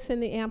to this in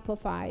the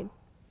Amplified.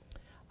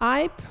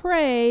 I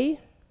pray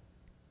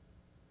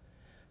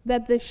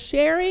that the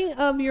sharing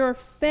of your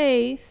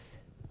faith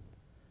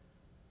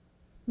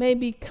may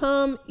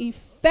become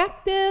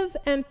effective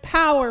and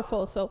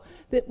powerful. So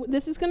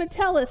this is going to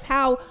tell us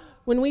how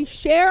when we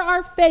share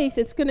our faith,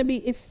 it's going to be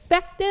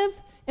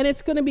effective and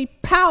it's going to be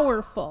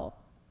powerful.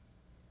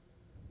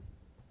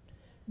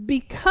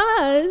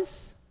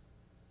 Because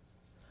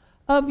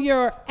of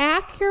your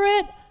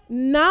accurate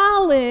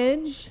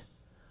knowledge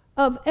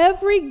of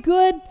every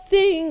good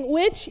thing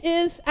which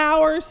is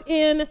ours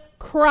in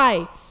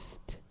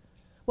Christ.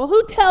 Well,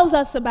 who tells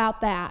us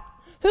about that?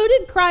 Who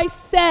did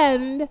Christ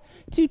send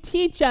to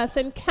teach us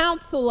and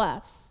counsel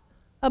us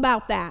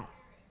about that?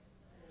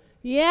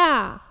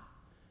 Yeah.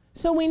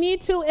 So we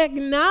need to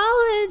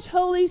acknowledge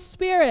Holy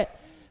Spirit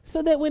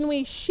so that when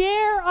we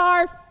share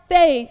our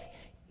faith,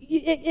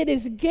 it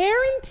is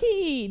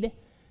guaranteed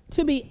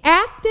to be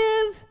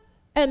active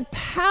and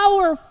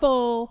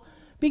powerful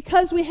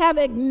because we have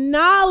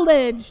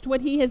acknowledged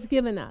what he has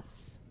given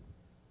us.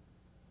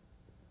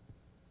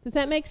 Does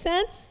that make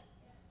sense?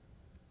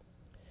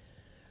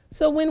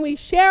 So when we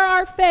share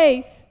our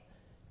faith,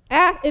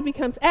 it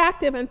becomes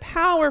active and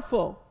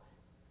powerful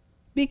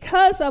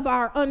because of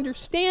our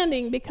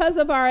understanding, because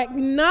of our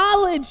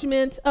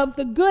acknowledgement of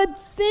the good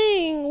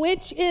thing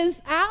which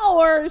is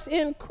ours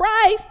in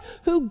Christ,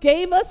 who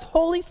gave us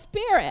Holy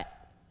Spirit,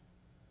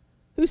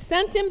 who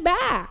sent him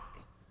back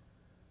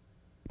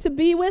to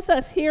be with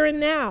us here and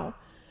now.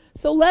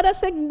 So let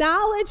us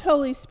acknowledge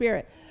Holy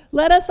Spirit.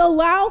 Let us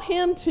allow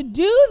him to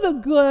do the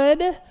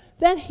good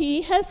that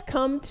he has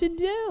come to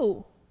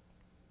do.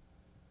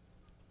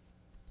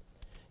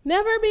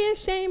 Never be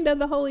ashamed of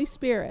the Holy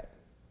Spirit.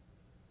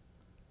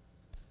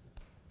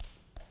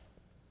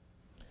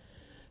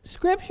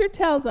 Scripture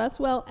tells us,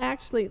 well,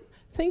 actually,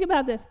 think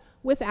about this.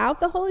 Without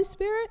the Holy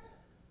Spirit,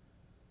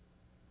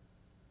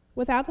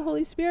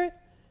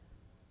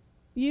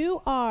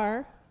 you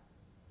are,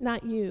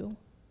 not you,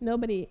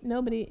 nobody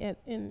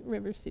in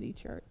River City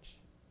Church.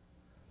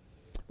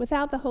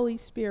 Without the Holy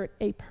Spirit,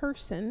 a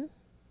person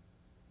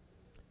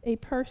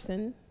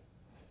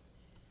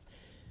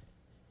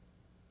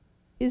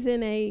is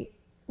in a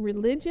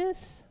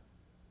religious,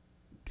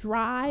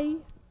 dry,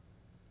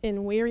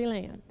 and weary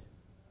land.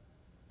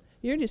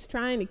 You're just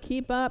trying to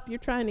keep up. You're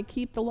trying to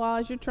keep the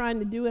laws. You're trying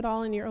to do it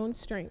all in your own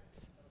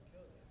strength.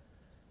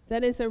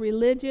 That is a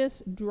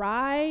religious,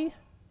 dry,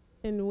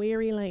 and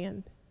weary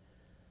land.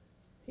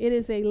 It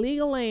is a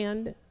legal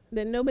land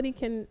that nobody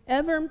can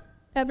ever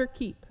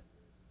keep.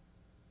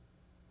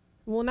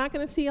 We're not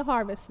going to see a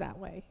harvest that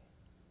way.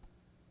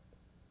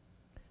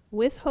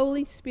 With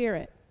Holy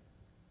Spirit,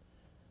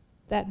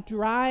 that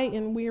dry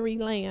and weary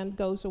land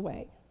goes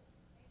away.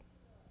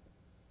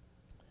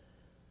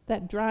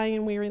 That dry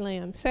and weary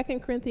land. 2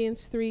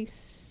 Corinthians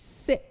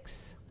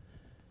 3:6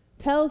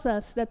 tells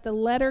us that the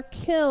letter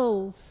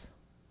kills,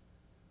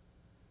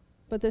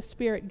 but the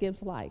Spirit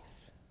gives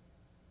life.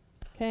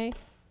 Okay?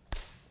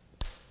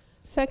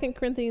 2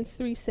 Corinthians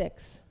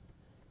 3:6.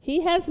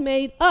 He has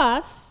made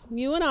us,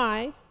 you and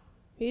I,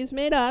 he's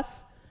made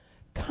us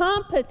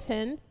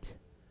competent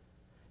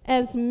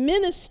as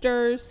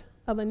ministers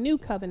of a new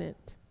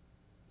covenant.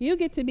 You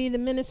get to be the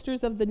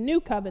ministers of the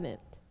new covenant.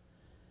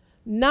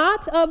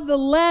 Not of the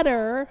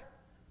letter,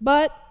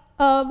 but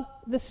of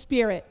the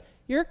Spirit.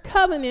 Your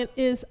covenant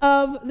is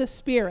of the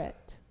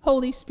Spirit,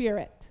 Holy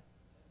Spirit.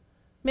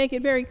 Make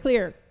it very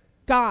clear.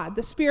 God,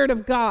 the Spirit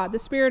of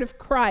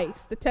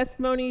Christ, the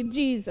testimony of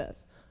Jesus,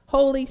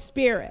 Holy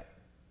Spirit.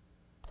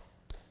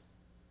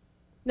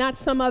 Not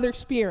some other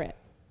spirit.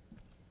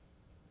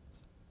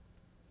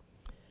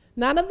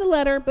 Not of the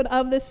letter, but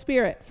of the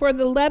Spirit. For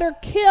the letter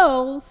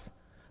kills,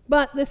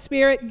 but the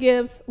Spirit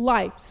gives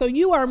life. So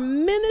you are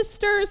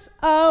ministers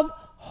of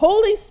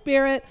Holy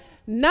Spirit,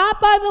 not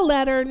by the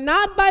letter,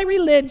 not by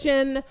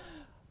religion,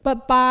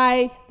 but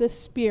by the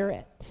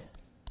Spirit.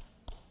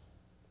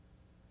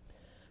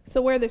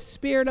 So where the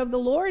Spirit of the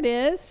Lord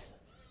is,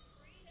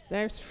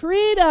 there's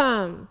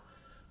freedom.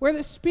 Where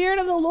the Spirit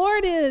of the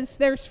Lord is,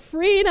 there's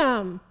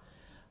freedom,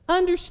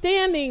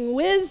 understanding,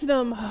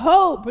 wisdom,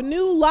 hope,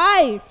 new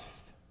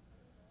life.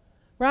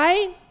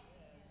 Right?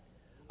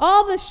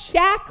 All the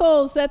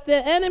shackles that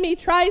the enemy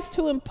tries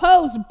to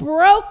impose,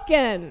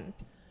 broken.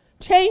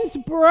 Chains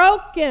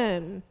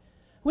broken.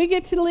 We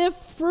get to live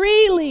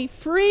freely,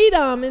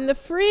 freedom, in the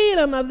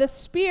freedom of the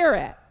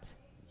Spirit.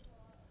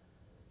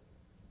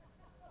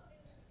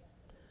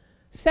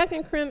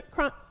 2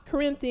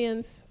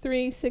 Corinthians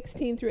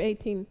 3:16 through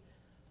 18.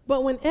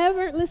 But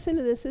whenever, listen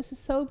to this is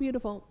so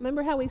beautiful.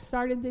 Remember how we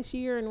started this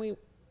year and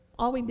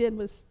all we did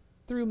was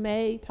through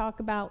May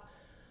talk about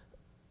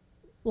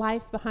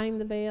life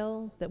behind the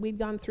veil, that we'd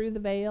gone through the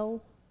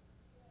veil?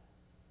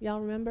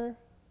 Y'all remember?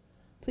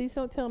 Please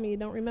don't tell me you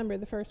don't remember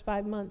the first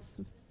 5 months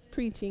of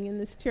preaching in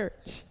this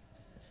church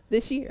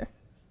this year.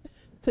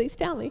 Please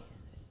tell me.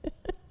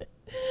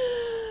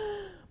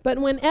 But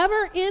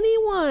whenever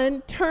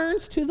anyone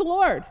turns to the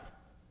Lord,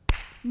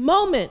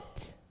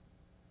 moment,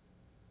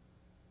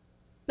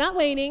 not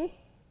waiting,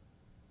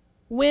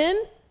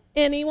 when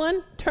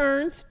anyone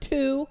turns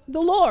to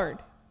the Lord,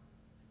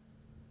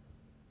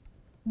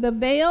 the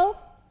veil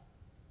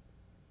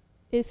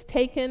is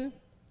taken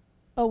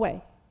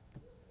away.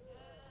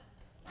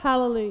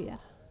 Hallelujah.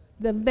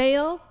 The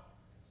veil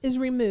is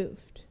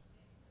removed.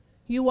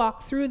 You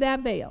walk through that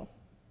veil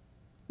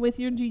with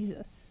your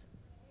Jesus.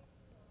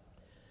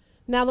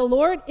 Now the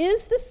Lord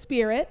is the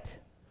Spirit,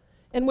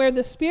 and where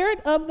the Spirit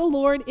of the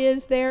Lord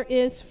is, there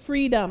is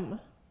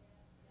freedom.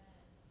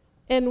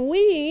 And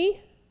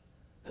we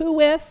who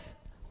with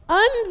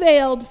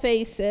unveiled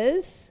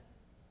faces,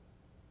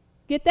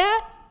 get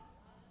that?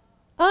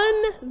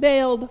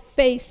 Unveiled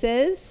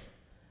faces,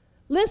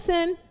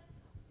 listen,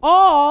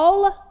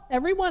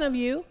 every one of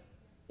you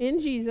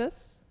in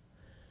Jesus,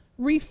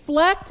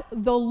 reflect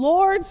the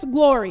Lord's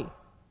glory.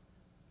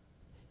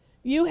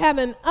 You have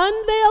an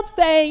unveiled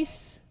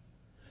face.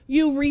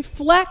 You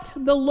reflect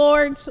the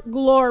Lord's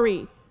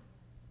glory.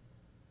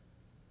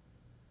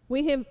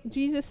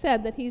 Jesus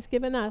said that he's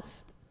given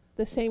us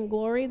the same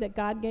glory that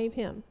God gave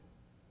him.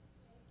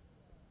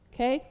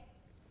 Okay?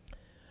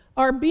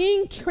 Are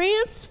being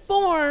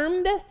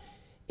transformed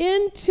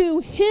into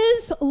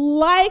his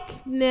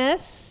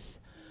likeness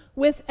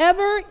with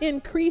ever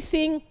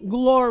increasing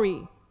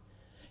glory.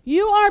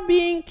 You are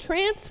being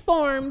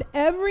transformed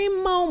every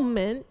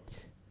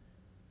moment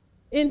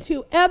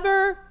into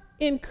ever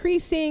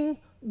increasing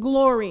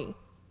glory.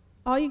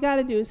 All you got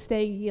to do is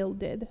stay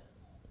yielded.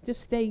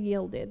 Just stay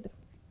yielded.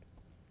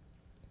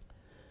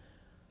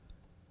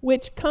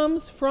 Which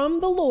comes from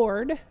the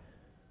Lord,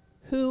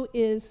 who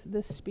is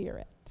the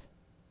Spirit.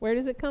 Where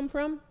does it come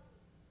from?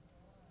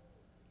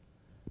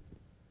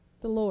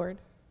 The Lord,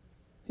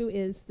 who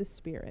is the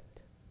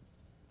Spirit.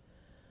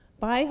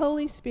 By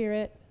Holy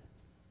Spirit,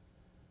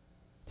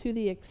 to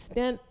the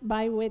extent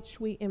by which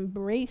we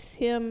embrace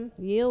him,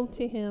 yield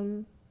to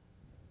him,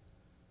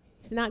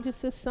 it's not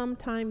just a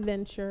sometime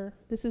venture.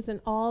 This is an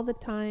all the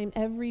time,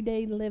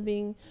 everyday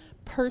living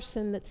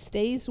person that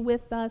stays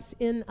with us,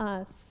 in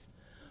us,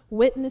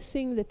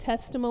 witnessing the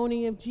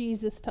testimony of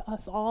Jesus to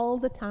us all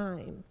the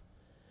time.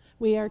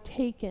 We are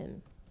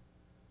taken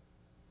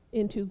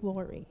into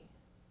glory.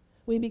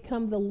 We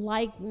become the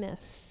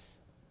likeness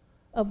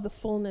of the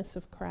fullness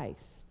of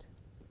Christ.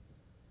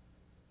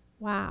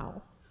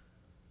 Wow.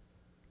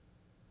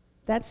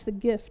 That's the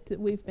gift that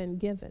we've been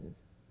given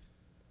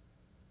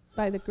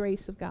by the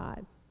grace of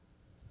God.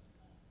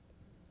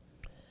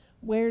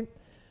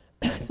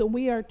 So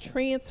we are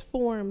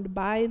transformed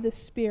by the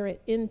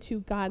Spirit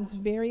into God's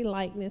very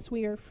likeness.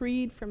 We are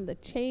freed from the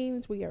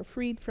chains. We are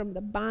freed from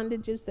the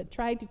bondages that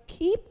try to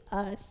keep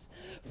us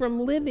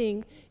from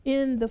living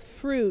in the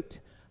fruit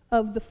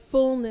of the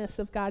fullness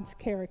of God's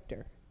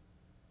character.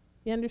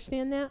 You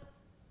understand that?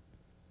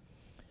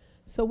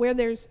 So where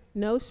there's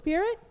no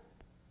Spirit,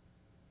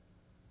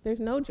 there's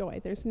no joy,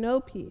 there's no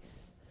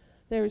peace,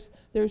 there's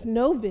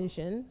no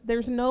vision,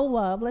 there's no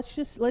love. Let's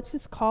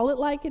just call it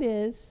like it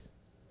is.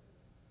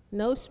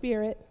 No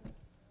Spirit.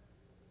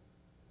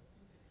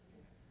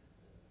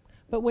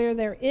 But where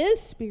there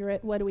is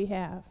Spirit, what do we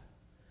have?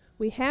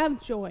 We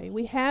have joy,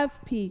 we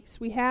have peace,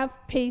 we have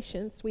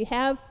patience, we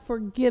have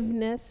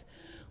forgiveness.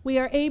 We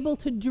are able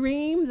to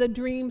dream the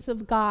dreams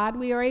of God.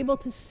 We are able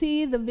to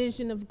see the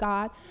vision of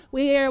God.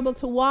 We are able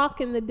to walk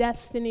in the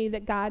destiny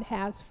that God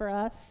has for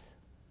us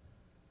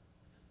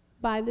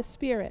by the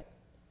Spirit,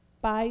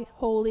 by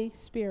Holy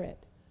Spirit,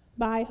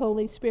 by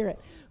Holy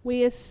Spirit.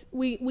 We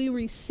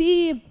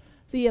receive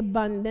the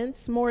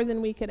abundance, more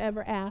than we could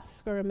ever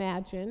ask or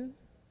imagine,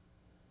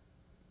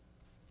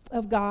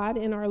 of God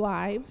in our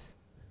lives.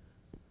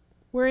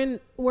 We're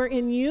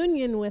in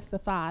union with the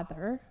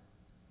Father.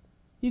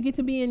 You get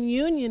to be in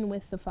union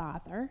with the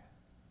Father.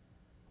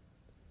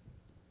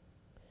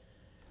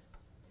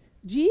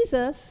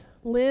 Jesus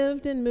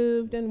lived and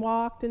moved and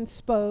walked and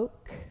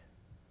spoke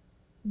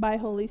by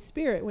Holy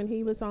Spirit when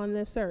he was on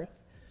this earth.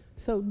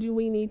 So do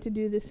we need to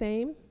do the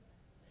same?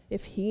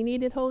 If he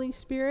needed Holy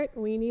Spirit,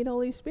 we need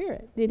Holy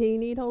Spirit. Did he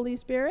need Holy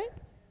Spirit?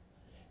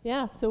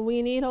 Yeah, so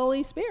we need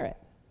Holy Spirit.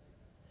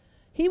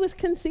 He was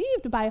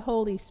conceived by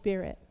Holy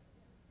Spirit.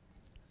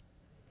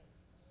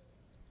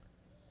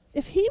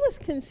 If he was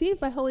conceived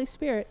by Holy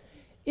Spirit,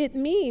 it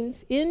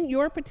means in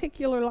your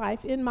particular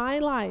life, in my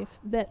life,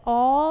 that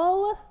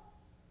all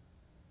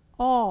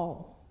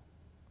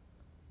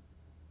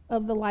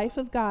of the life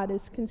of God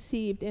is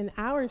conceived in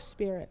our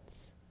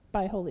spirits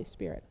by Holy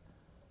Spirit.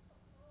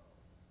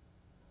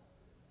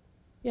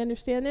 You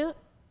understand that?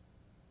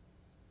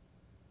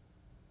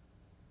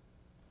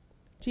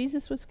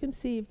 Jesus was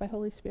conceived by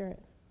Holy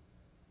Spirit.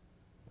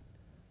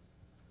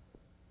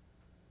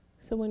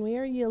 So when we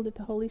are yielded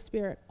to Holy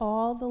Spirit,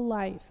 all the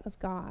life of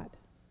God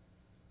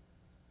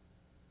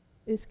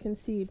is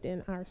conceived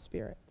in our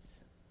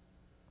spirits.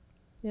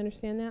 You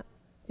understand that?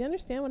 Do you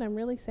understand what I'm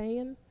really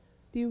saying?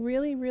 Do you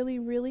really, really,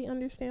 really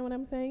understand what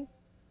I'm saying?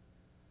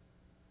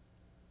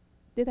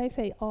 Did I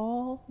say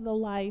all the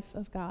life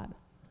of God?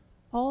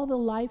 All the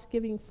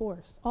life-giving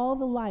force, all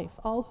the life,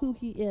 all who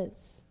he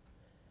is.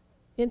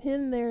 In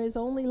him there is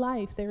only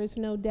life, there is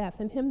no death.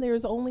 In him there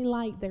is only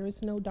light, there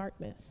is no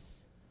darkness.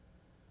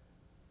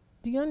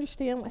 Do you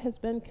understand what has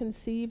been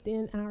conceived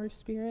in our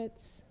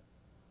spirits?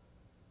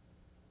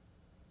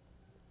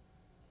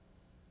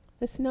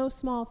 It's no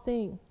small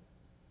thing.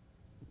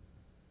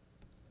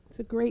 It's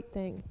a great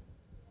thing.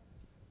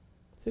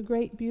 It's a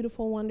great,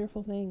 beautiful,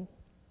 wonderful thing.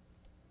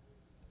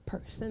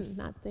 Person,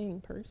 not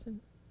thing,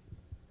 person.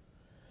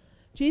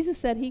 Jesus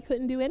said he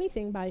couldn't do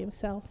anything by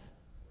himself.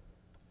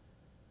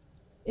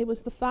 It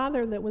was the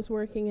Father that was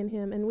working in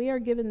him, and we are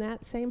given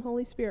that same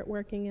Holy Spirit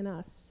working in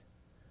us.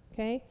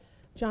 Okay?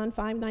 John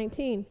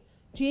 5:19.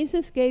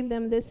 Jesus gave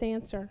them this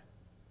answer.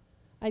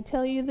 I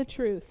tell you the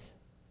truth.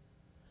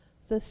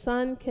 The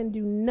Son can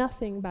do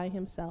nothing by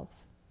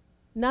himself.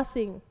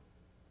 Nothing.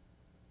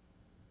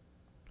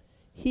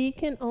 He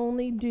can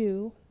only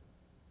do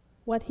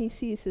what he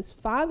sees his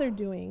Father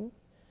doing,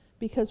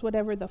 because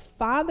whatever the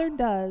Father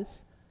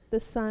does, the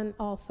Son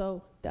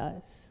also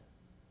does.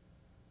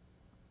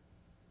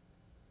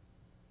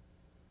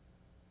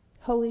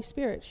 Holy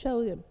Spirit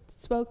showed him,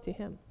 spoke to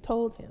him,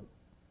 told him.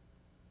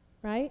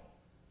 Right?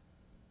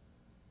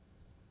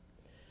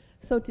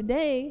 So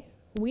today,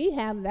 we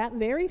have that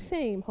very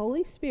same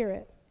Holy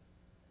Spirit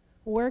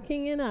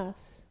working in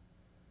us,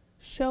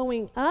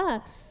 showing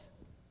us,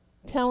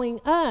 telling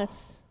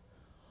us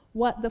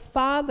what the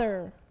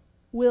Father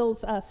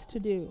wills us to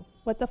do,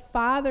 what the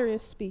Father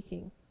is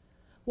speaking,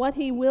 what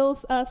he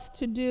wills us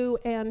to do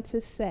and to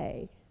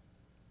say.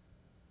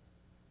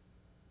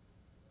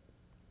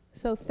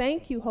 So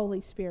thank you,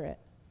 Holy Spirit.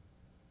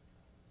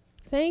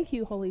 Thank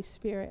you, Holy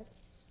Spirit.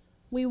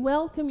 We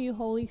welcome you,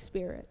 Holy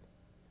Spirit.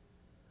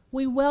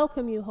 We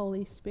welcome you,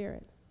 Holy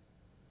Spirit.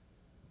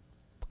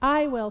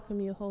 I welcome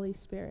you, Holy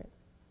Spirit.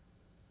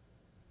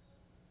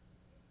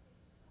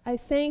 I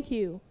thank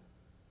you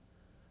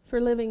for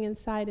living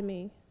inside of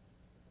me.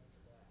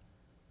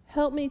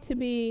 Help me to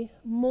be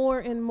more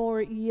and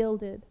more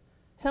yielded.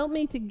 Help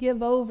me to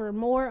give over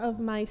more of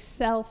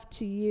myself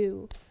to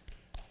you.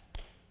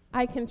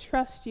 I can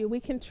trust you. We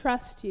can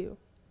trust you.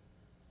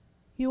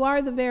 You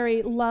are the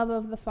very love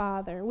of the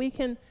Father. We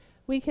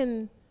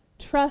can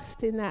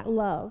trust in that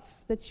love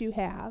that you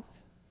have.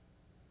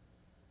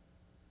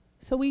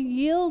 So we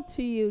yield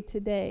to you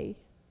today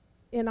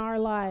in our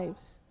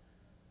lives.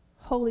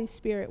 Holy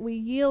Spirit, we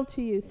yield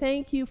to you.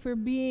 Thank you for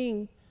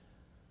being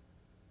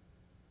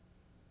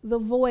the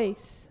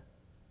voice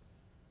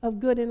of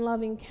good and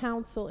loving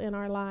counsel in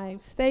our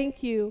lives.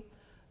 Thank you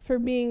for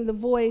being the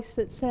voice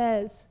that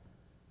says,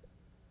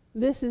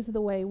 this is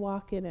the way,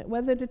 walk in it.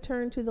 Whether to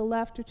turn to the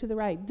left or to the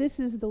right, this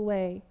is the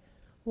way,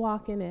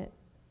 walk in it.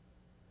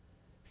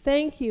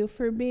 Thank you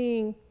for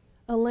being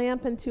a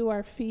lamp unto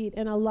our feet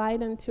and a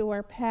light unto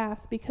our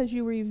path, because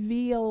you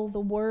reveal the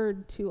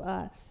word to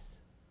us.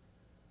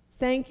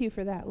 Thank you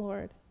for that,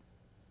 Lord.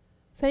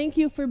 Thank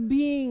you for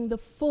being the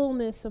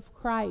fullness of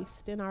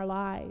Christ in our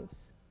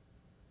lives.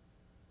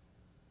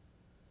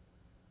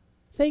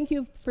 Thank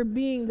you for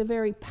being the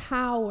very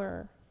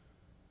power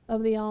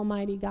of the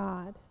Almighty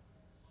God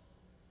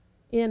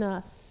in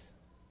us.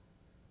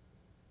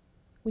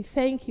 We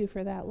thank you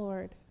for that,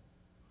 Lord.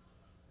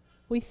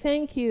 We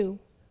thank you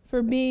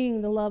for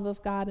being the love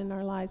of God in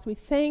our lives. We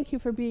thank you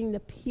for being the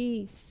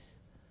peace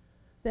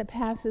that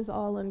passes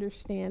all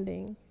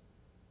understanding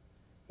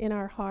in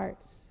our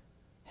hearts,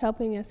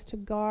 helping us to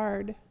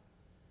guard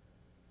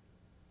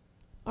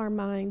our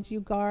minds. You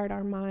guard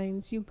our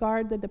minds. You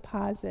guard the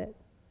deposit.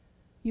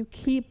 You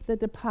keep the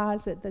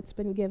deposit that's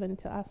been given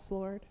to us,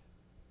 Lord.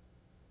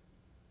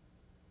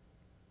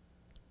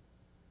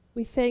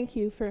 We thank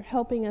you for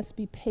helping us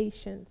be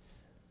patient,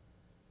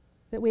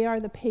 that we are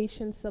the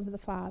patience of the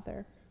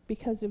Father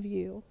because of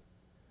you.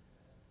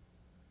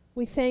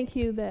 We thank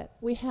you that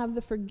we have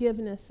the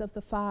forgiveness of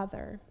the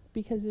Father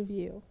because of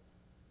you.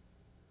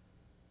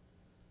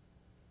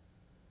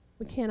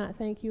 We cannot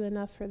thank you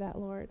enough for that,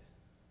 Lord.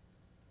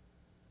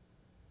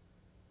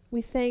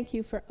 We thank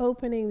you for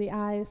opening the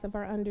eyes of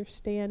our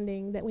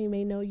understanding that we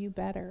may know you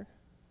better,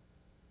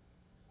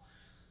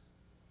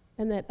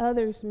 and that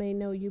others may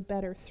know you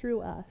better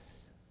through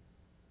us.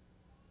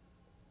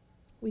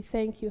 We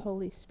thank you,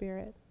 Holy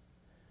Spirit.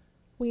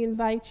 We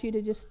invite you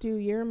to just do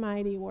your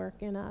mighty work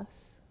in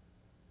us.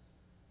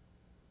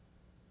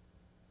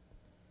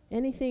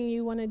 Anything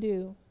you want to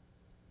do,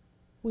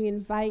 we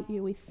invite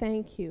you. We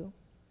thank you.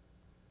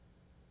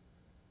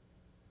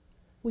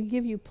 We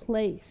give you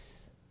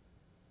place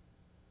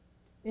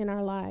in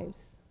our lives.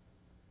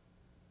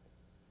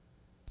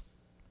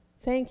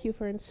 Thank you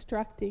for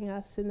instructing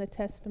us in the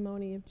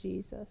testimony of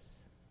Jesus.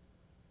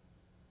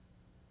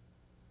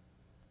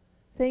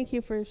 Thank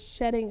you for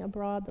shedding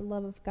abroad the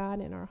love of God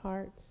in our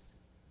hearts.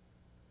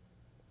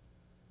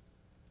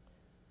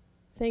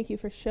 Thank you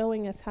for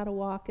showing us how to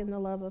walk in the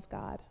love of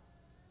God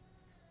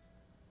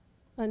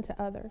unto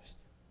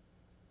others.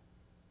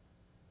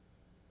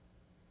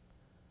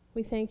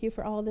 We thank you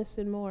for all this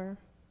and more.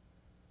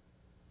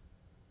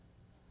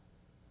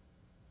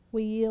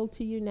 We yield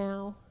to you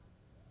now.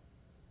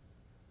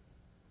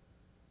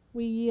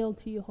 We yield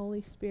to you,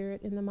 Holy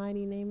Spirit, in the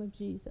mighty name of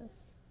Jesus.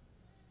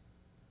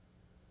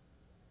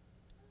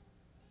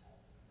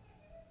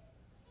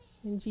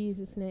 In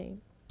Jesus'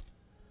 name,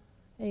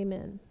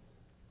 amen.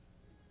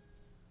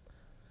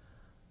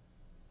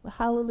 Well,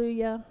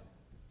 hallelujah.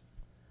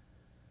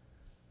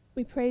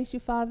 We praise you,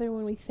 Father,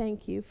 when we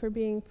thank you for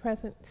being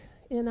present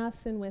in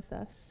us and with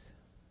us.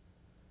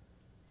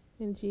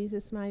 In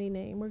Jesus' mighty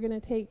name. We're going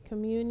to take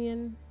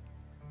communion.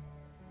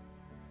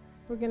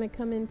 We're going to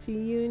come into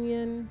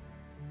union.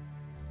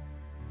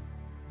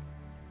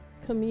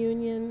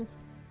 Communion.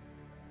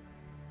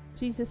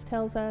 Jesus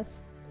tells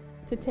us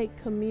to take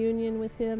communion with him